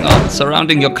pool going on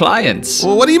surrounding your clients.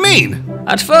 Well, what do you mean?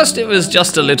 At first, it was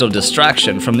just a little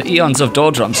distraction from the eons of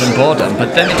doldrums and boredom,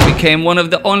 but then it became one of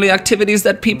the only activities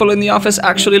that people in the office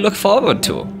actually look forward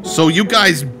to. So you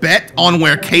guys bet on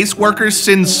where caseworkers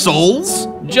send souls?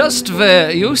 Just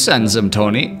where you send them,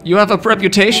 Tony. You have a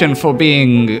reputation for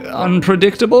being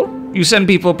unpredictable. You send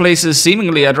people places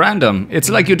seemingly at random. It's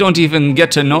like you don't even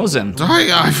get to know them.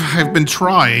 I've been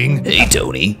trying. Hey,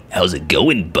 Tony. How's it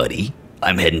going, buddy?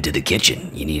 I'm heading to the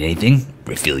kitchen. You need anything?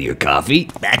 Refill your coffee?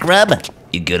 Back rub?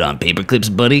 You good on paper clips,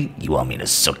 buddy? You want me to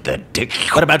suck that dick?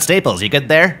 What about Staples? You good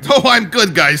there? Oh, I'm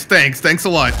good, guys. Thanks a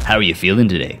lot. How are you feeling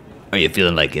today? Are you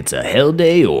feeling like it's a hell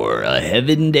day or a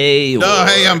heaven day? Or...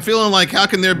 Hey, I'm feeling like how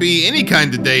can there be any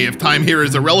kind of day if time here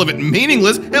is irrelevant and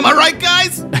meaningless? Am I right,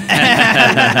 guys?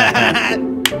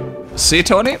 See,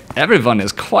 Tony? Everyone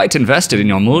is quite invested in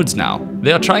your moods now.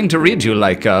 They are trying to read you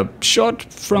like a short,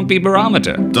 frumpy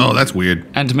barometer. Oh, that's weird.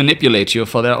 And manipulate you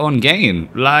for their own gain,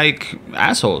 like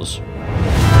assholes.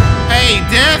 Hey,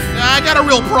 Death, I got a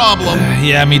real problem.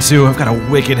 Yeah, me too. I've got a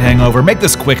wicked hangover. Make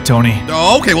this quick, Tony.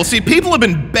 Oh, okay, well, see, people have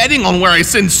been betting on where I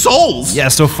send souls. Yeah,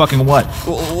 so fucking what?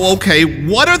 Okay,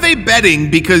 what are they betting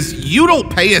because you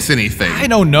don't pay us anything? I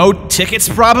don't know. Tickets,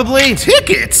 probably?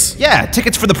 Tickets? Yeah,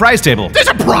 tickets for the prize table. There's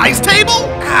a prize table?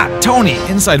 Ah, Tony,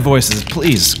 inside voices,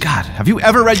 please. God, have you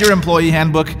ever read your employee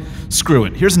handbook? Screw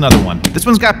it. Here's another one. This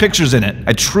one's got pictures in it.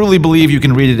 I truly believe you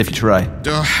can read it if you try.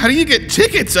 How do you get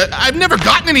tickets? I've never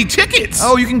gotten any tickets.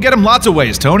 Oh, you can get them lots of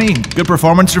ways, Tony. Good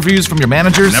performance reviews from your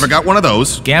managers. Never got one of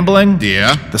those. Gambling.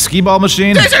 Yeah. The skee-ball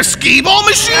machine. There's a skee-ball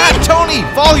machine? Ah, Tony,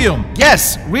 volume.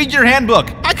 Yes, read your handbook.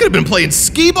 I could have been playing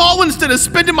skee-ball instead of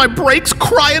spending my breaks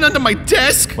crying under my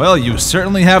desk. Well, you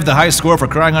certainly have the high score for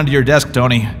crying under your desk,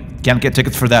 Tony. Can't get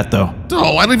tickets for that, though.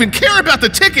 Oh, I don't even care about the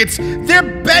tickets.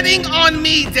 They're betting on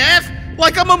me, Death.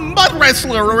 Like I'm a mud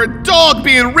wrestler or a dog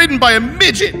being ridden by a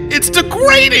midget. It's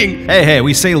degrading. Hey,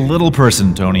 we say little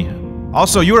person, Tony.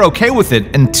 Also, you were okay with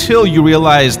it until you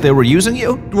realized they were using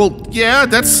you? Well, yeah,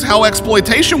 that's how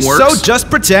exploitation works. So just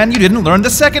pretend you didn't learn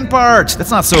the second part. That's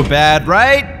not so bad,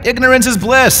 right? Ignorance is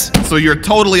bliss. So you're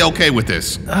totally okay with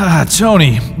this?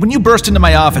 Tony, when you burst into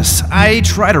my office, I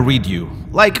try to read you.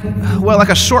 Like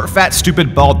a short, fat,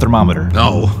 stupid, bald thermometer.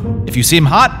 No. If you seem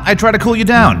hot, I try to cool you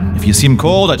down. If you seem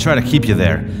cold, I try to keep you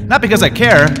there. Not because I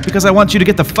care, because I want you to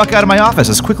get the fuck out of my office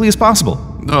as quickly as possible.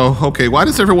 Oh, okay. Why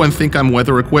does everyone think I'm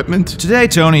weather equipment? Today,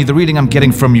 Tony, the reading I'm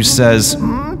getting from you says,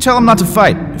 tell them not to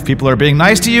fight. If people are being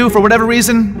nice to you for whatever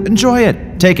reason, enjoy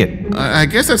it. Take it. I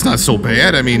guess that's not so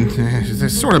bad. I mean,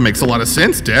 this sort of makes a lot of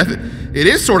sense, Death. It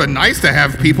is sort of nice to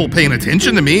have people paying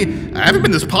attention to me. I haven't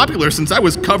been this popular since I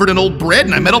was covered in old bread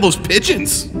and I met all those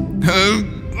pigeons.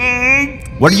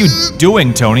 What are you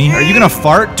doing, Tony? Are you gonna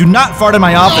fart? Do not fart in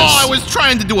my office. Oh, I was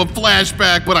trying to do a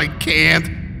flashback, but I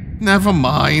can't. Never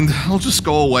mind. I'll just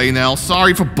go away now.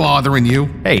 Sorry for bothering you.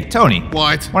 Hey, Tony.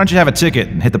 What? Why don't you have a ticket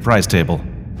and hit the prize table?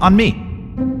 On me.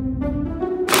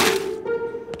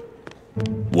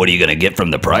 What are you gonna get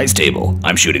from the prize table?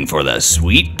 I'm shooting for the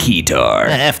sweet keytar.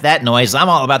 F that noise. I'm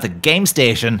all about the game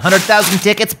station. 100,000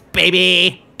 tickets,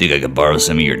 baby. Think I could borrow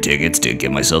some of your tickets to get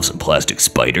myself some plastic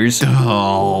spiders?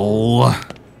 Oh.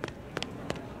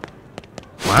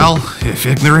 Well, if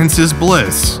ignorance is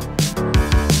bliss.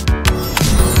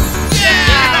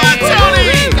 Yeah, Tony!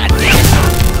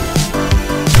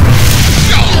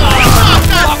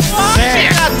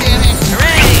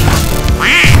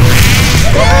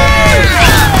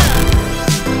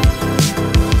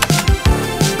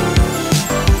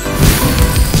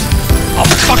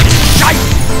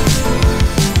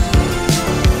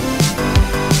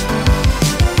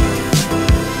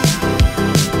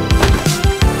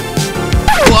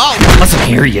 Listen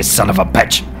here, you son of a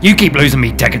bitch. You keep losing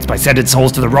me tickets by sending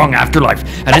souls to the wrong afterlife,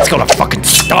 and it's gonna fucking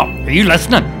stop. Are you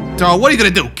listening? What are you gonna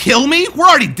do? Kill me? We're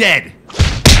already dead.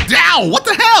 Ow, what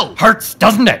the hell? Hurts,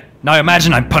 doesn't it? Now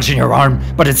imagine I'm punching your arm,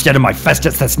 but instead of my fist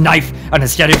it's this knife, and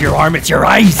instead of your arm it's your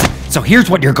eyes. So here's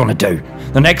what you're gonna do.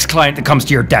 The next client that comes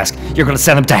to your desk, you're gonna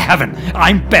send them to heaven.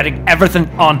 I'm betting everything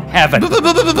on heaven.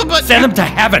 Send them to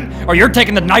heaven, or you're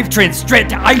taking the knife train straight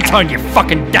to I-Town, you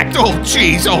fucking dick. Oh,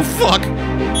 jeez, oh, fuck.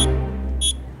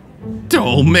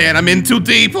 Oh, man, I'm in too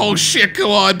deep. Oh, shit,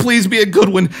 go on. Please be a good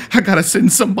one. I gotta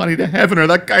send somebody to heaven or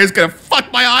that guy's gonna fuck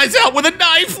my eyes out with a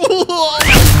knife.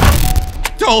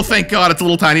 Oh, thank God, it's a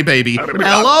little tiny baby.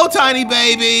 Hello, tiny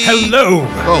baby. Hello.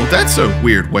 Oh, that's a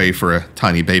weird way for a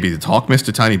tiny baby to talk,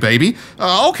 Mr. Tiny Baby.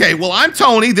 Okay, well, I'm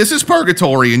Tony, this is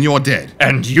Purgatory, and you're dead.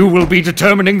 And you will be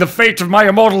determining the fate of my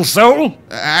immortal soul?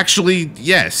 Actually,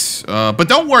 yes. But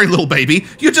don't worry, little baby.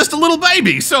 You're just a little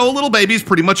baby, so little babies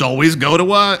pretty much always go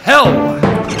to, hell.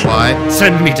 What?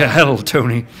 Send me to hell,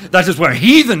 Tony. That is where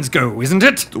heathens go, isn't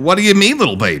it? What do you mean,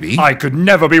 little baby? I could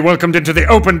never be welcomed into the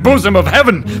open bosom of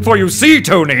heaven, for you see,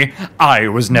 Tony, I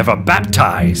was never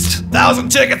baptized. 1,000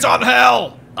 tickets on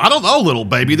hell! I don't know, little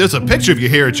baby. There's a picture of you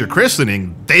here at your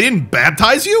christening. They didn't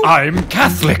baptize you? I'm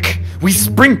Catholic. We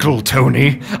sprinkle,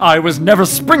 Tony. I was never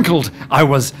sprinkled. I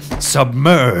was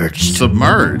submerged.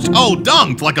 Submerged? Oh,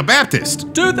 dunked like a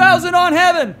Baptist. 2,000 on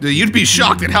heaven! You'd be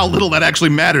shocked at how little that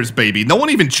actually matters, baby. No one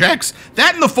even checks.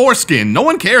 That and the foreskin. No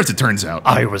one cares, it turns out.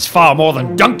 I was far more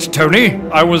than dunked, Tony.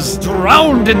 I was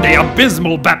drowned in the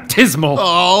abysmal baptismal.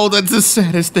 Oh, that's the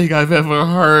saddest thing I've ever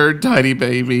heard, tiny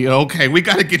baby. Okay, we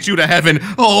gotta get you to heaven.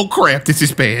 Oh, crap, this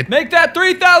is bad. Make that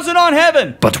 3,000 on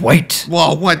heaven! But wait.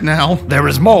 Well, what now? There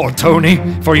is more, Tony.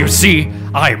 For you see,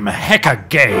 I'm hecka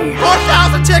gay.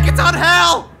 4,000 tickets on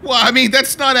hell! Well, I mean,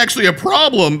 that's not actually a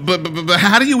problem, but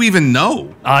how do you even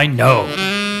know? I know.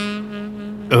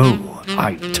 Oh,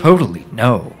 I totally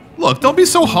know. Look, don't be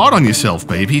so hard on yourself,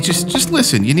 baby. Just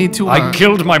listen. You need to, I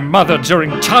killed my mother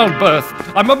during childbirth.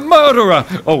 I'm a murderer.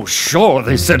 Oh, sure,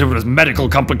 they said it was medical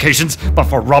complications, but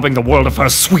for robbing the world of her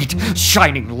sweet,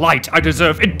 shining light, I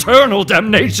deserve eternal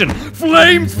damnation.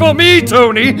 Flames for me,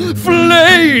 Tony.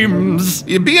 Flames.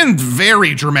 You're being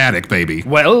very dramatic, baby.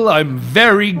 Well, I'm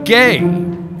very gay.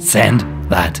 Send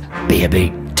that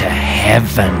baby to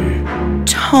heaven.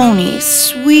 Tony,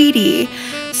 sweetie,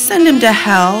 send him to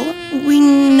hell. We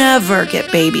never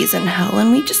get babies in hell,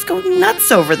 and we just go nuts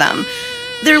over them.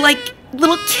 They're like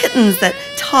little kittens that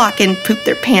talk and poop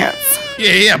their pants.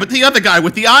 Yeah, but the other guy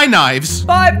with the eye knives.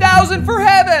 5,000 for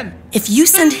heaven! If you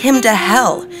send him to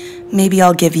hell, maybe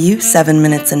I'll give you 7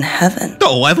 minutes in heaven.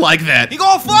 Oh, I like that. You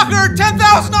go fucker,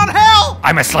 10,000 on hell!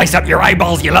 I'ma slice up your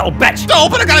eyeballs, you little bitch. No,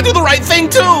 but I gotta do the right thing,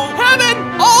 too. Heaven!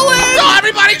 All in! Oh,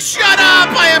 everybody shut up!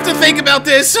 I have to think about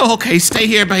this. Okay, stay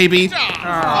here, baby.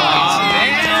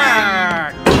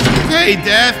 Hey,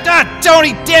 Death.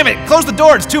 Tony, damn it! Close the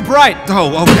door, it's too bright!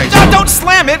 Oh, okay. Don't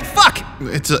slam it! Fuck!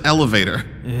 It's an elevator.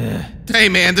 Hey,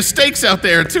 man, the stakes out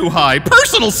there are too high.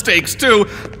 Personal stakes, too.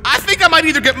 I think I might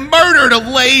either get murdered or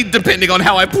laid, depending on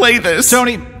how I play this.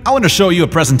 Tony, I want to show you a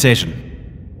presentation.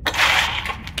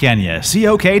 Can you see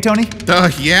okay, Tony?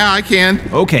 Yeah, I can.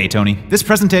 Okay, Tony. This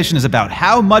presentation is about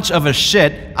how much of a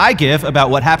shit I give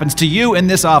about what happens to you in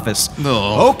this office.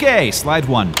 No. Okay, slide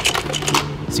 1.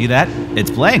 See that? It's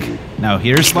blank. Now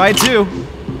here's slide 2.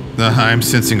 I'm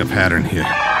sensing a pattern here.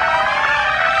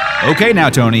 Okay, now,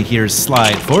 Tony, here's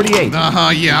slide 48.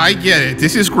 Yeah, I get it.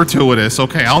 This is gratuitous.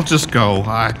 Okay, I'll just go.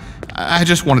 I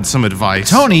just wanted some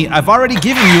advice. Tony, I've already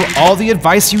given you all the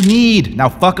advice you need. Now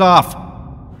fuck off.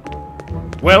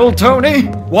 Well, Tony,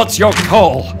 what's your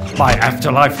call? My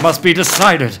afterlife must be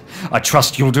decided. I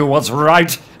trust you'll do what's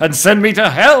right and send me to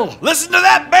hell. Listen to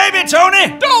that baby,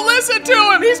 Tony! Don't listen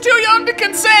to him! He's too young to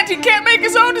consent! He can't make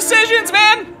his own decisions,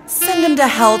 man! Send him to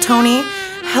hell, Tony.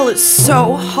 Hell is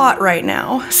so hot right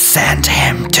now. Send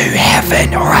him to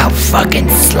heaven or I'll fucking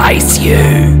slice you.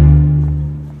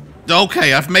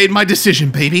 Okay, I've made my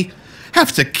decision, baby.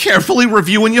 Have to carefully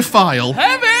review in your file.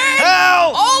 Heaven!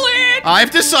 Hell! All in!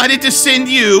 I've decided to send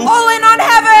you All in on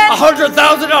heaven!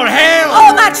 100,000 on hell!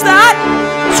 I'll match that!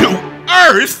 to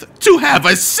Earth to have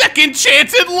a second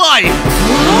chance at life.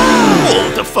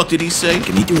 What the fuck did he say?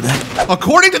 Can you do that?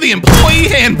 According to the Employee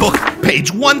Handbook,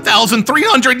 page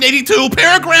 1382,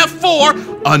 paragraph 4,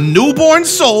 a newborn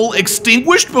soul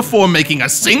extinguished before making a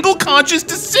single conscious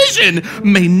decision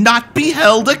may not be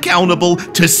held accountable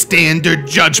to standard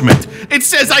judgment. It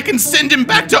says I can send him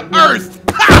back to Earth.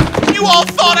 Ha! You all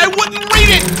thought I wouldn't read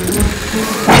it.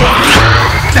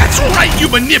 That's right, you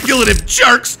manipulative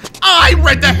jerks. I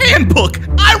read the handbook.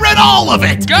 I read all of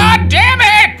it. God damn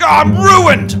it! I'm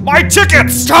ruined! My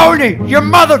tickets! Tony, you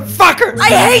motherfucker! I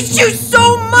hate you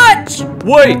so much!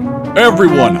 Wait!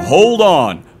 Everyone, hold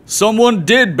on. Someone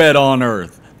did bet on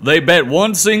Earth. They bet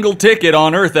one single ticket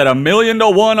on Earth at 1,000,000 to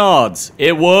 1 odds.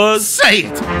 It was... Say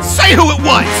it! Say who it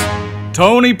was!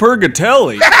 Tony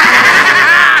Purgatony.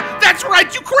 That's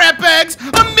right, you crapbags!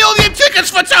 1,000,000 tickets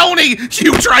for Tony!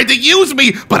 You tried to use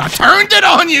me, but I turned it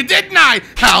on you, didn't I?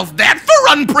 How's that for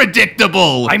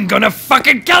unpredictable? I'm gonna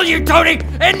fucking kill you, Tony,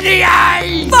 in the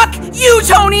eye! Fuck you,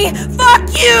 Tony! Fuck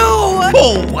you!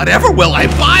 Oh, whatever will I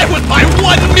buy with my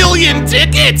 1,000,000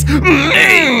 tickets?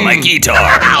 Hey, like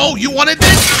guitar. Oh, you wanted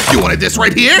this? You wanted this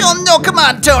right here? Oh, no, come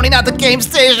on, Tony, not the game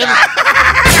station.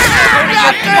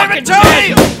 God damn it, Tony!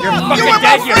 You were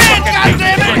my friend, God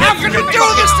damn it! How could you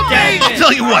do this to me? I'll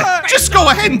tell you what, just go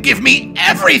ahead and give me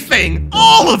everything.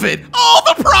 All of it. All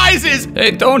the prizes.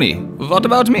 Hey, Tony, what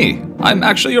about me? I'm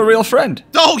actually your real friend.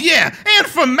 Oh, yeah, and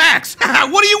from Max.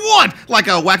 What do you want? Like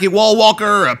a wacky wall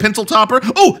walker, a pencil topper?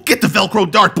 Oh, get the Velcro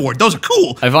dartboard. Those are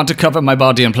cool. I want to cover my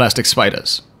body in plastic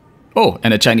spiders. Oh,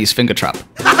 and a Chinese finger trap.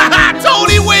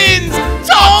 Tony wins!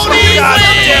 Tony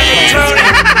wins!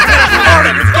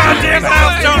 Goddamn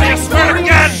house, Tony! I swear to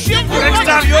God! Next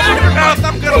time you open your mouth,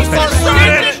 I'm gonna start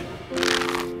shooting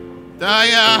it!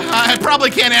 I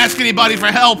probably can't ask anybody for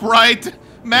help, right?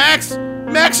 Max?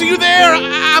 Max, are you there?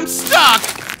 I'm stuck.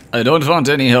 I don't want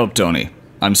any help, Tony.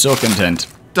 I'm so content.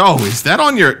 Oh, is that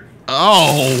on your...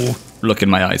 Oh. Look in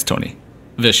my eyes, Tony.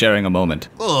 We're sharing a moment.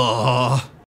 Ugh.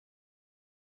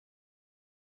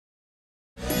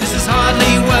 This is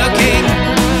hardly working.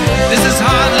 This is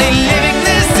hardly living.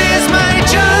 This is my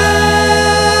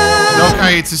job.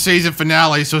 Okay, it's the season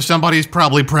finale, so somebody's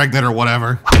probably pregnant or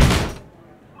whatever.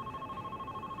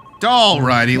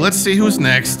 Alrighty, let's see who's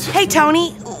next. Hey,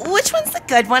 Tony, which one's the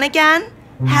good one again?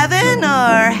 Heaven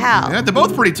or hell? Yeah, they're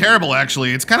both pretty terrible,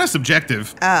 actually. It's kind of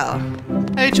subjective. Oh.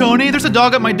 Hey, Tony, there's a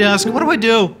dog at my desk. What do I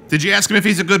do? Did you ask him if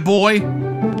he's a good boy?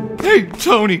 Hey,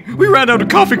 Tony, we ran out of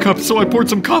coffee cups, so I poured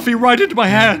some coffee right into my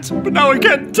hands, but now I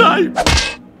can't type.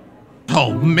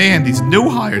 Oh man, these new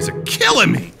hires are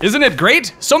killing me. Isn't it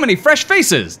great? So many fresh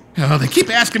faces. Oh, they keep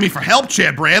asking me for help,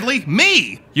 Chad Bradley.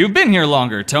 Me! You've been here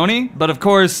longer, Tony, but of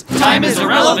course... Time is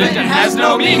irrelevant and has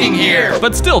no meaning here.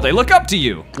 But still, they look up to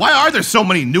you. Why are there so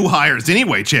many new hires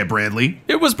anyway, Chad Bradley?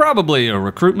 It was probably a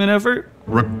recruitment effort.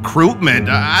 Recruitment?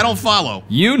 I don't follow.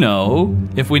 You know,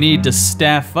 if we need to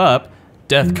staff up,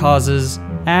 death causes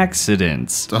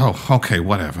accidents. Oh, okay,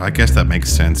 whatever. I guess that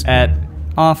makes sense. At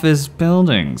office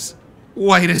buildings.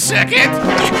 Wait a second!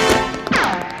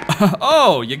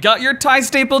 Oh, you got your tie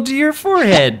stapled to your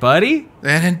forehead, buddy.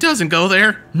 And it doesn't go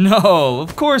there. No,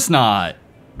 of course not.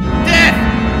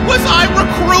 Death! Was I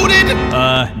recruited?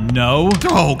 No.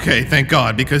 Okay, thank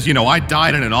God, because, you know, I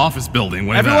died in an office building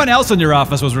when Everyone else in your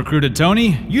office was recruited,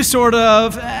 Tony. You sort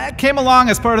of came along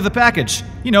as part of the package.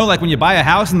 You know, like when you buy a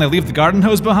house and they leave the garden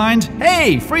hose behind.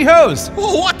 Hey, free hose!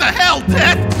 What the hell,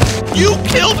 Death? You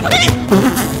killed me?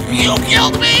 You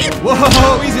killed me?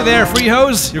 Whoa, easy there, free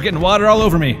hose. You're getting water all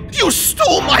over me. You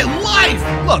stole my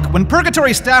life! Look, when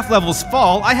Purgatory staff levels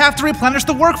fall, I have to replenish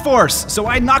the workforce. So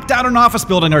I knocked down an office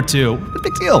building or two.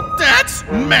 Big deal. That's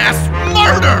mass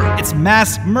murder! It's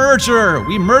mass merger.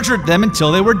 We mergered them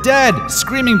until they were dead.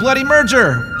 Screaming bloody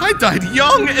merger. I died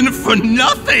young and for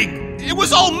nothing. It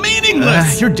was all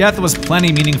meaningless. Your death was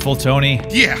plenty meaningful, Tony.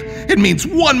 Yeah, it means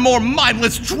one more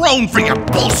mindless drone for your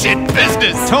bullshit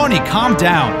business. Tony, calm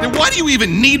down. Then why do you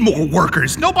even need more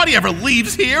workers? Nobody ever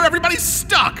leaves here. Everybody's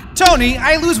stuck. Tony,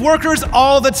 I lose workers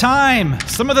all the time.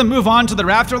 Some of them move on to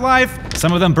their afterlife.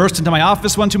 Some of them burst into my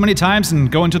office one too many times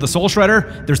and go into the soul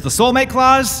shredder. There's the soulmate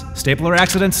clause, stapler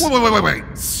accidents. Wait.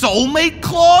 Soulmate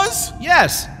clause?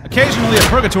 Yes. Occasionally, a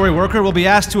purgatory worker will be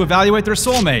asked to evaluate their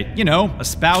soulmate. You know, a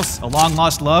spouse, a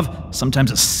long-lost love, sometimes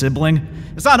a sibling.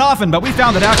 It's not often, but we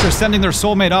found that after sending their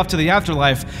soulmate off to the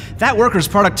afterlife, that worker's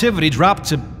productivity dropped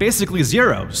to basically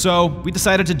zero. So we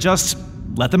decided to just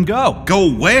let them go.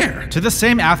 Go where? To the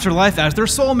same afterlife as their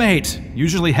soulmate,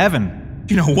 usually heaven.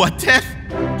 You know what, Death?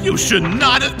 You should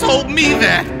not have told me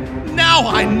that. Now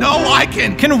I know I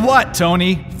can... Can what,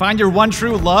 Tony? Find your one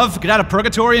true love, get out of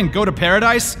purgatory, and go to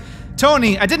paradise?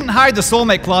 Tony, I didn't hide the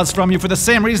soulmate clause from you for the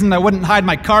same reason I wouldn't hide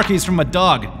my car keys from a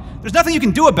dog. There's nothing you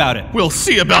can do about it. We'll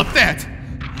see about that.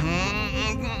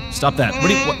 Stop that.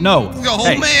 What? No. Oh,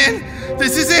 hey. Man.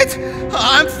 This is it.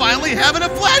 I'm finally having a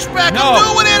flashback. No. I'm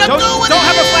doing it. I'm doing it. Don't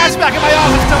have a flashback in my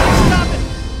office, Tony. Stop it.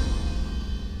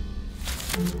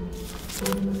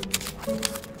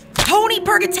 Tony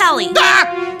Purgatelli.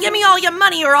 Ah! Give me all your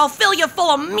money or I'll fill you full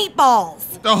of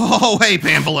meatballs. Oh, hey,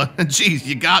 Pamela. Jeez,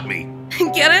 you got me.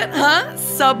 Get it, huh?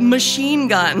 Submachine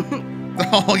gun.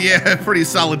 Oh, yeah, pretty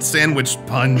solid sandwich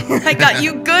pun. I got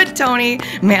you good, Tony.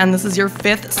 Man, this is your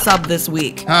 5th sub this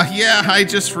week. Yeah, I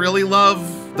just really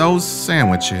love those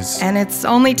sandwiches. And it's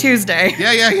only Tuesday.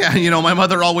 Yeah. You know, my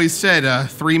mother always said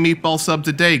 3 meatball subs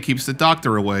a day keeps the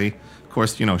doctor away. Of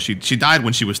course, you know, she died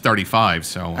when she was 35,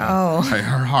 so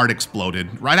her heart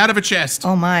exploded right out of her chest.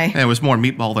 Oh, my. And it was more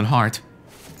meatball than heart.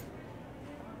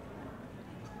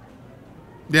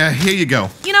 Yeah, here you go.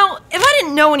 You know, if I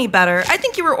didn't know any better, I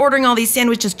think you were ordering all these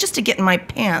sandwiches just to get in my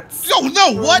pants. No,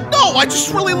 what? No, I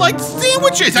just really like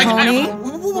sandwiches. Tony?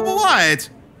 What?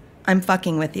 I'm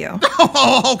fucking with you.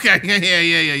 Oh, okay. Yeah.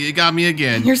 You got me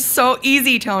again. You're so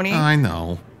easy, Tony. I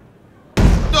know.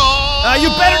 You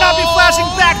better not be flashing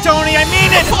back, Tony. I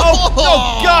mean it.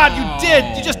 Oh, God, you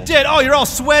did. You just did. Oh, you're all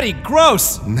sweaty.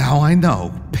 Gross. Now I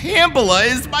know. Pamela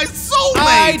is my soulmate.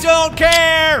 I don't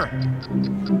care.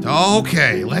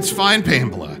 Okay, let's find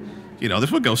Pamela. You know,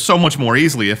 this would go so much more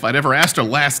easily if I'd ever asked her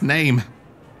last name.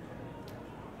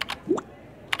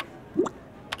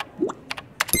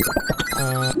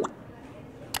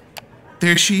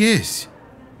 There she is.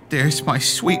 There's my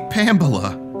sweet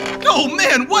Pamela. Oh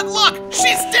man, what luck!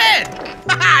 She's dead!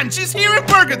 And she's here in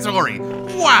Purgatory!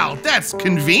 Wow, that's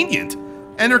convenient.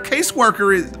 And her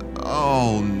caseworker is...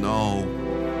 Oh no.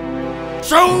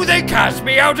 So they cast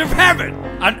me out of heaven,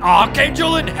 an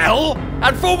archangel in hell,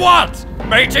 and for what?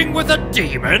 Mating with a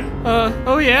demon?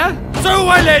 Oh yeah? So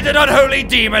I led an unholy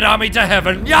demon army to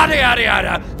heaven, yada yada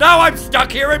yada. Now I'm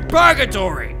stuck here in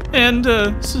Purgatory. And,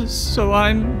 so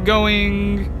I'm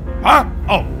going... Huh?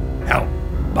 Oh, hell.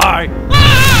 Bye.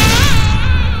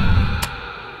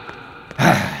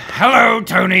 Hello,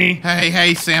 Tony.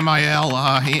 Hey, Samael.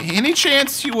 Any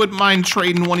chance you would mind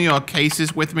trading one of your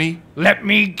cases with me? Let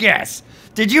me guess.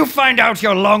 Did you find out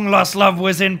your long-lost love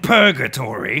was in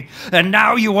Purgatory, and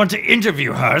now you want to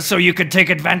interview her so you could take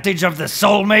advantage of the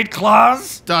soulmate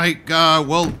clause?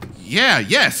 Well,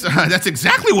 yes. That's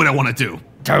exactly what I want to do.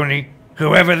 Tony,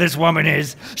 whoever this woman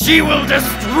is, she will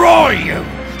destroy you!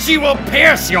 She will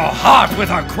pierce your heart with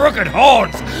her crooked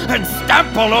horns and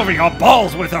stamp all over your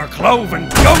balls with her cloven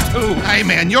go-to! Hey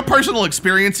man, your personal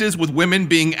experiences with women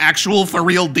being actual for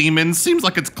real demons seems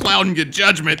like it's clouding your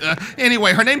judgment.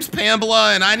 Anyway, her name's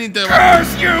Pamela and I need to...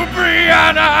 Curse you,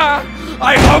 Brianna!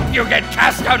 I hope you get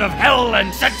cast out of hell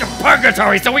and sent to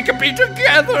Purgatory so we can be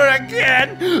together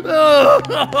again!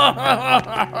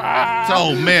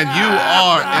 Oh man, you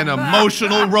are an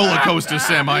emotional roller coaster,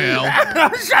 Samael.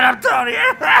 Shut up, Tony!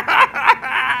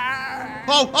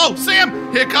 Oh,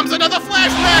 Sam! Here comes another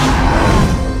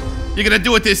flashback! You're gonna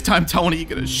do it this time, Tony. You're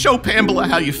gonna show Pamela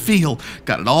how you feel.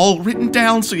 Got it all written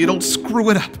down so you don't screw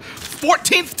it up.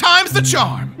 14th time's the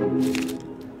charm.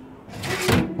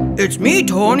 It's me,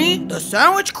 Tony, the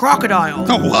sandwich crocodile.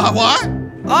 What?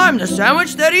 I'm the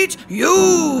sandwich that eats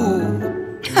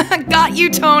you. Got you,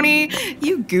 Tony.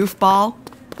 You goofball.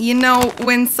 You know,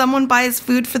 when someone buys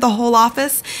food for the whole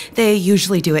office, they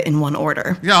usually do it in one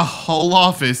order. Yeah, whole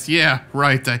office. Yeah,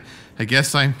 right. I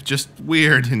guess I'm just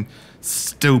weird and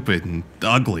stupid and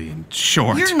ugly and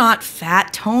short. You're not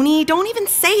fat, Tony. Don't even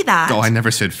say that. Oh, I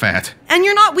never said fat. And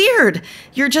you're not weird.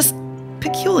 You're just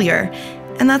peculiar.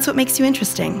 And that's what makes you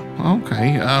interesting.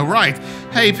 Okay, right.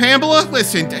 Hey, Pamela,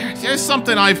 listen, there's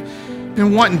something I've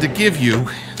been wanting to give you.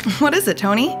 What is it,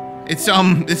 Tony? It's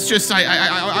just,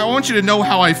 I want you to know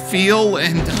how I feel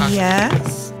and,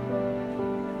 Yes?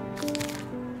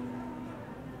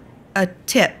 A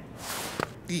tip.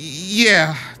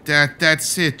 Yeah,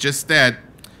 that's it, just that.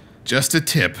 Just a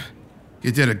tip.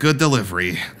 You did a good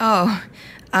delivery. Oh,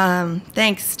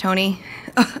 thanks, Tony.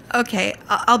 Okay,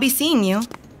 I'll be seeing you.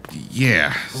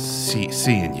 Yeah,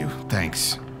 seeing you.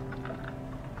 Thanks.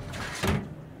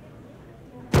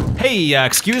 Hey,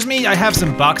 excuse me? I have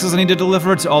some boxes I need to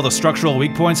deliver to all the structural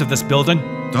weak points of this building.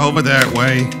 Over that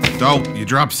way. Oh, you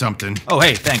dropped something. Oh,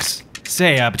 hey, thanks.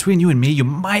 Say, between you and me, you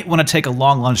might want to take a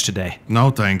long lunch today.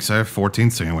 No, thanks. I have 14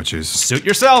 sandwiches. Suit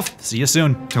yourself. See you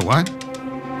soon. To what?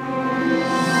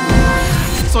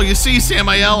 So you see,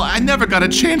 Samael, I never got a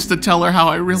chance to tell her how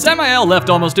I really... Samael left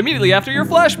almost immediately after your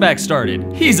flashback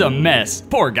started. He's a mess.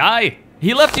 Poor guy.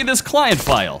 He left you this client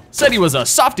file. Said he was a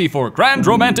softie for grand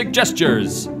romantic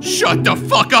gestures. Shut the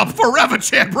fuck up forever,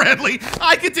 Chad Bradley.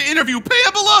 I get to interview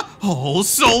Pamela. Oh,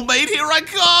 soulmate, here I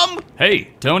come.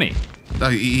 Hey, Tony.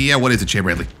 Yeah, what is it, Chad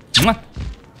Bradley? Mwah.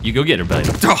 You go get her, buddy.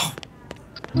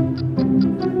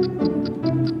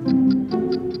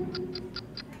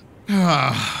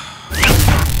 Oh.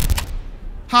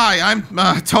 Hi, I'm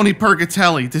Tony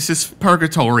Purgatelli. This is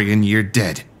Purgatory and you're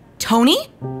dead. Tony?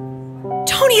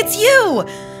 Tony, it's you!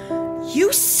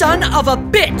 You son of a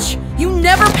bitch! You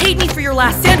never paid me for your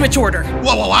last sandwich order!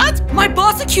 What? My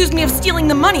boss accused me of stealing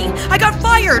the money. I got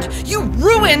fired! You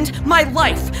ruined my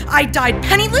life! I died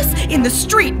penniless in the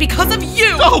street because of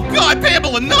you! Oh God,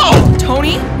 Pamela, no!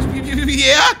 Tony?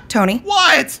 Yeah? Tony?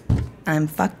 What? I'm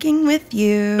fucking with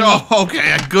you. Oh,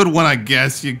 okay, a good one, I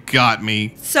guess. You got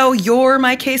me. So you're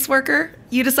my caseworker?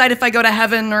 You decide if I go to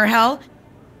heaven or hell?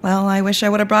 Well, I wish I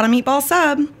would have brought a meatball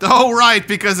sub. Oh, right,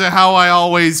 because of how I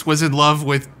always was in love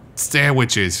with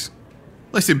sandwiches.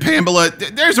 Listen, Pamela,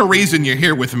 there's a reason you're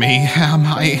here with me.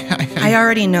 I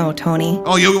already know, Tony.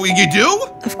 Oh, you do?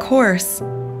 Of course.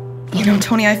 You know,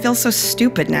 Tony, I feel so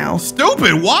stupid now.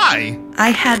 Stupid? Why? I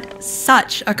had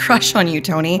such a crush on you,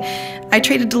 Tony. I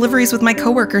traded deliveries with my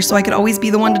coworker so I could always be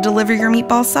the one to deliver your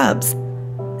meatball subs.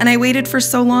 And I waited for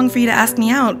so long for you to ask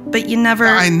me out, but you never...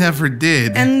 I never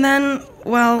did. And then,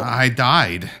 well... I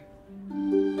died.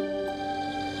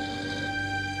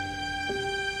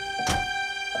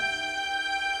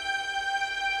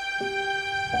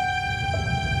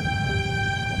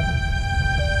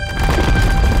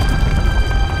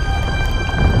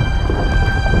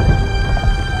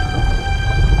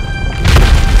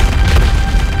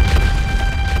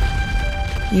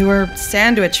 You were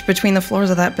sandwiched between the floors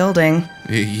of that building.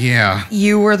 Yeah.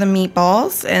 You were the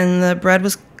meatballs, and the bread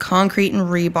was concrete and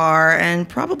rebar, and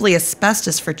probably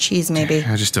asbestos for cheese, maybe.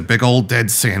 Just a big old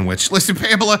dead sandwich. Listen,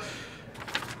 Pamela,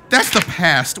 that's the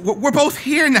past. We're both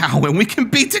here now, and we can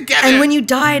be together. And when you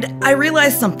died, I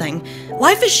realized something.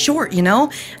 Life is short, you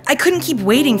know? I couldn't keep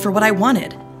waiting for what I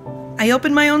wanted. I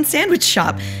opened my own sandwich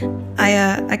shop.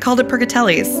 I called it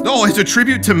Purgately's. Oh, as a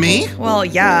tribute to me? Well,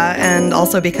 yeah, and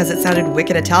also because it sounded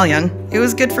wicked Italian. It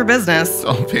was good for business.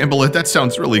 Oh, Pamela, that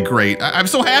sounds really great. I'm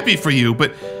so happy for you,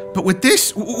 but with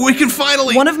this, we can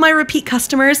finally... One of my repeat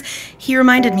customers, he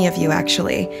reminded me of you,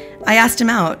 actually. I asked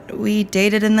him out. We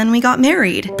dated and then we got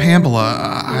married.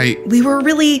 Pamela, We were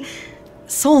really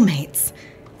soulmates.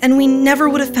 And we never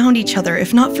would have found each other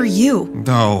if not for you.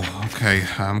 Oh, okay.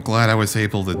 I'm glad I was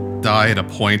able to die at a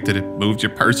point that it moved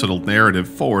your personal narrative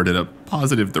forward in a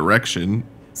positive direction.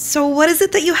 So what is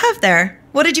it that you have there?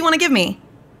 What did you want to give me?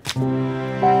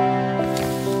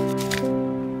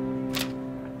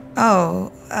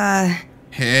 Oh,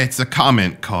 It's a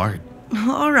comment card.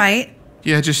 all right.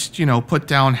 Yeah, just, put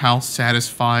down how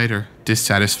satisfied or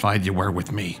dissatisfied you were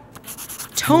with me.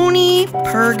 Tony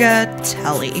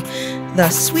Purgately, the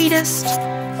sweetest,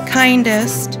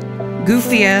 kindest,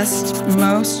 goofiest,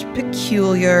 most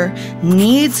peculiar,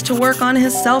 needs to work on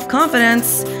his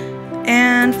self-confidence,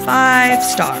 and 5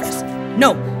 stars.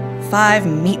 No, 5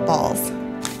 meatballs.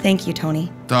 Thank you,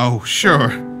 Tony. Oh,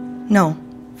 sure. No,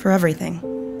 for everything.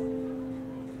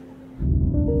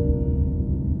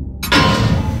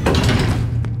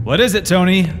 What is it,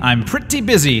 Tony? I'm pretty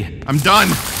busy. I'm done.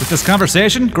 With this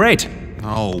conversation? Great.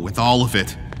 Oh, with all of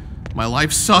it. My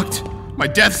life sucked. My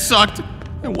death sucked.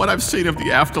 And what I've seen of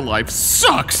the afterlife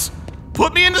sucks.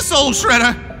 Put me in the soul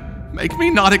shredder. Make me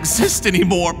not exist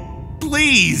anymore.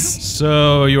 Please.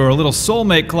 So your little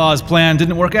soulmate clause plan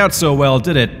didn't work out so well,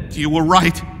 did it? You were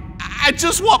right. I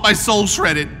just want my soul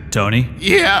shredded. Tony?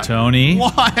 Yeah. Tony?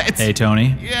 What? Hey,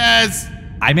 Tony? Yes.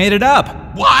 I made it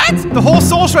up. What? The whole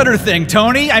soul shredder thing,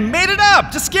 Tony. I made it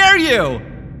up to scare you.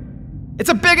 It's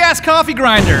a big-ass coffee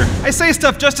grinder. I say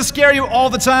stuff just to scare you all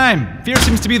the time. Fear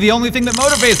seems to be the only thing that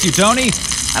motivates you, Tony.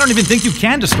 I don't even think you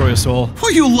can destroy a soul.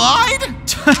 Well, you lied?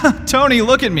 Tony,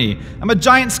 look at me. I'm a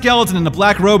giant skeleton in a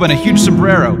black robe and a huge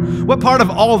sombrero. What part of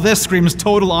all this screams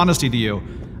total honesty to you?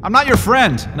 I'm not your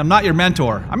friend, and I'm not your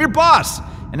mentor. I'm your boss.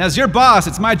 And as your boss,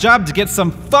 it's my job to get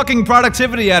some fucking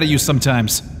productivity out of you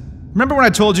sometimes. Remember when I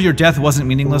told you your death wasn't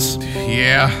meaningless?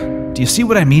 Yeah. Do you see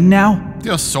what I mean now?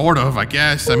 Yeah, sort of, I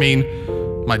guess. I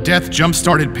mean, my death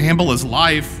jump-started Pamela's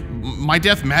life. My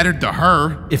death mattered to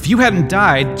her. If you hadn't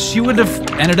died, she would have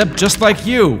ended up just like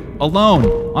you,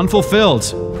 alone,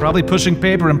 unfulfilled, probably pushing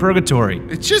paper in purgatory.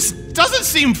 It just doesn't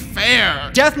seem fair.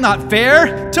 Death not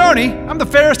fair? Tony, I'm the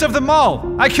fairest of them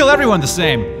all. I kill everyone the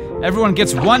same. Everyone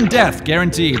gets one death,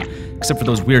 guaranteed. Except for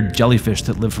those weird jellyfish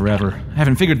that live forever. I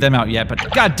haven't figured them out yet,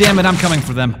 but god damn it, I'm coming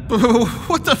for them.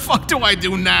 What the fuck do I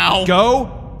do now?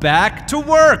 Go back to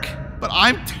work. But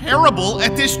I'm terrible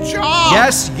at this job.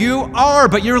 Yes, you are,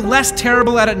 but you're less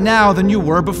terrible at it now than you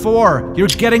were before. You're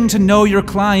getting to know your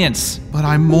clients. But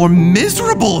I'm more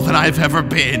miserable than I've ever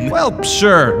been. Well,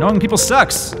 sure, knowing people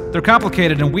sucks. They're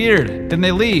complicated and weird. Then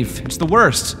they leave. It's the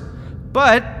worst.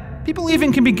 But people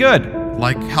leaving can be good.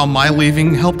 Like how my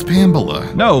leaving helped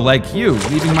Pamela. No, like you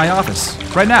leaving my office.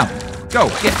 Right now. Go,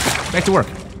 get back to work.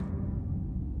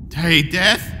 Hey,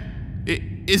 Death.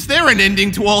 Is there an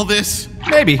ending to all this?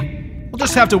 Maybe. We'll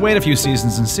just have to wait a few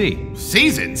seasons and see.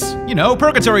 Seasons? You know,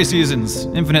 purgatory seasons.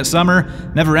 Infinite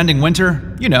summer, never-ending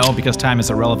winter. You know, because time is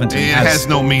irrelevant. It has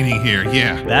no meaning here,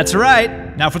 yeah. That's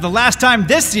right. Now for the last time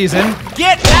this season,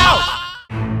 get out!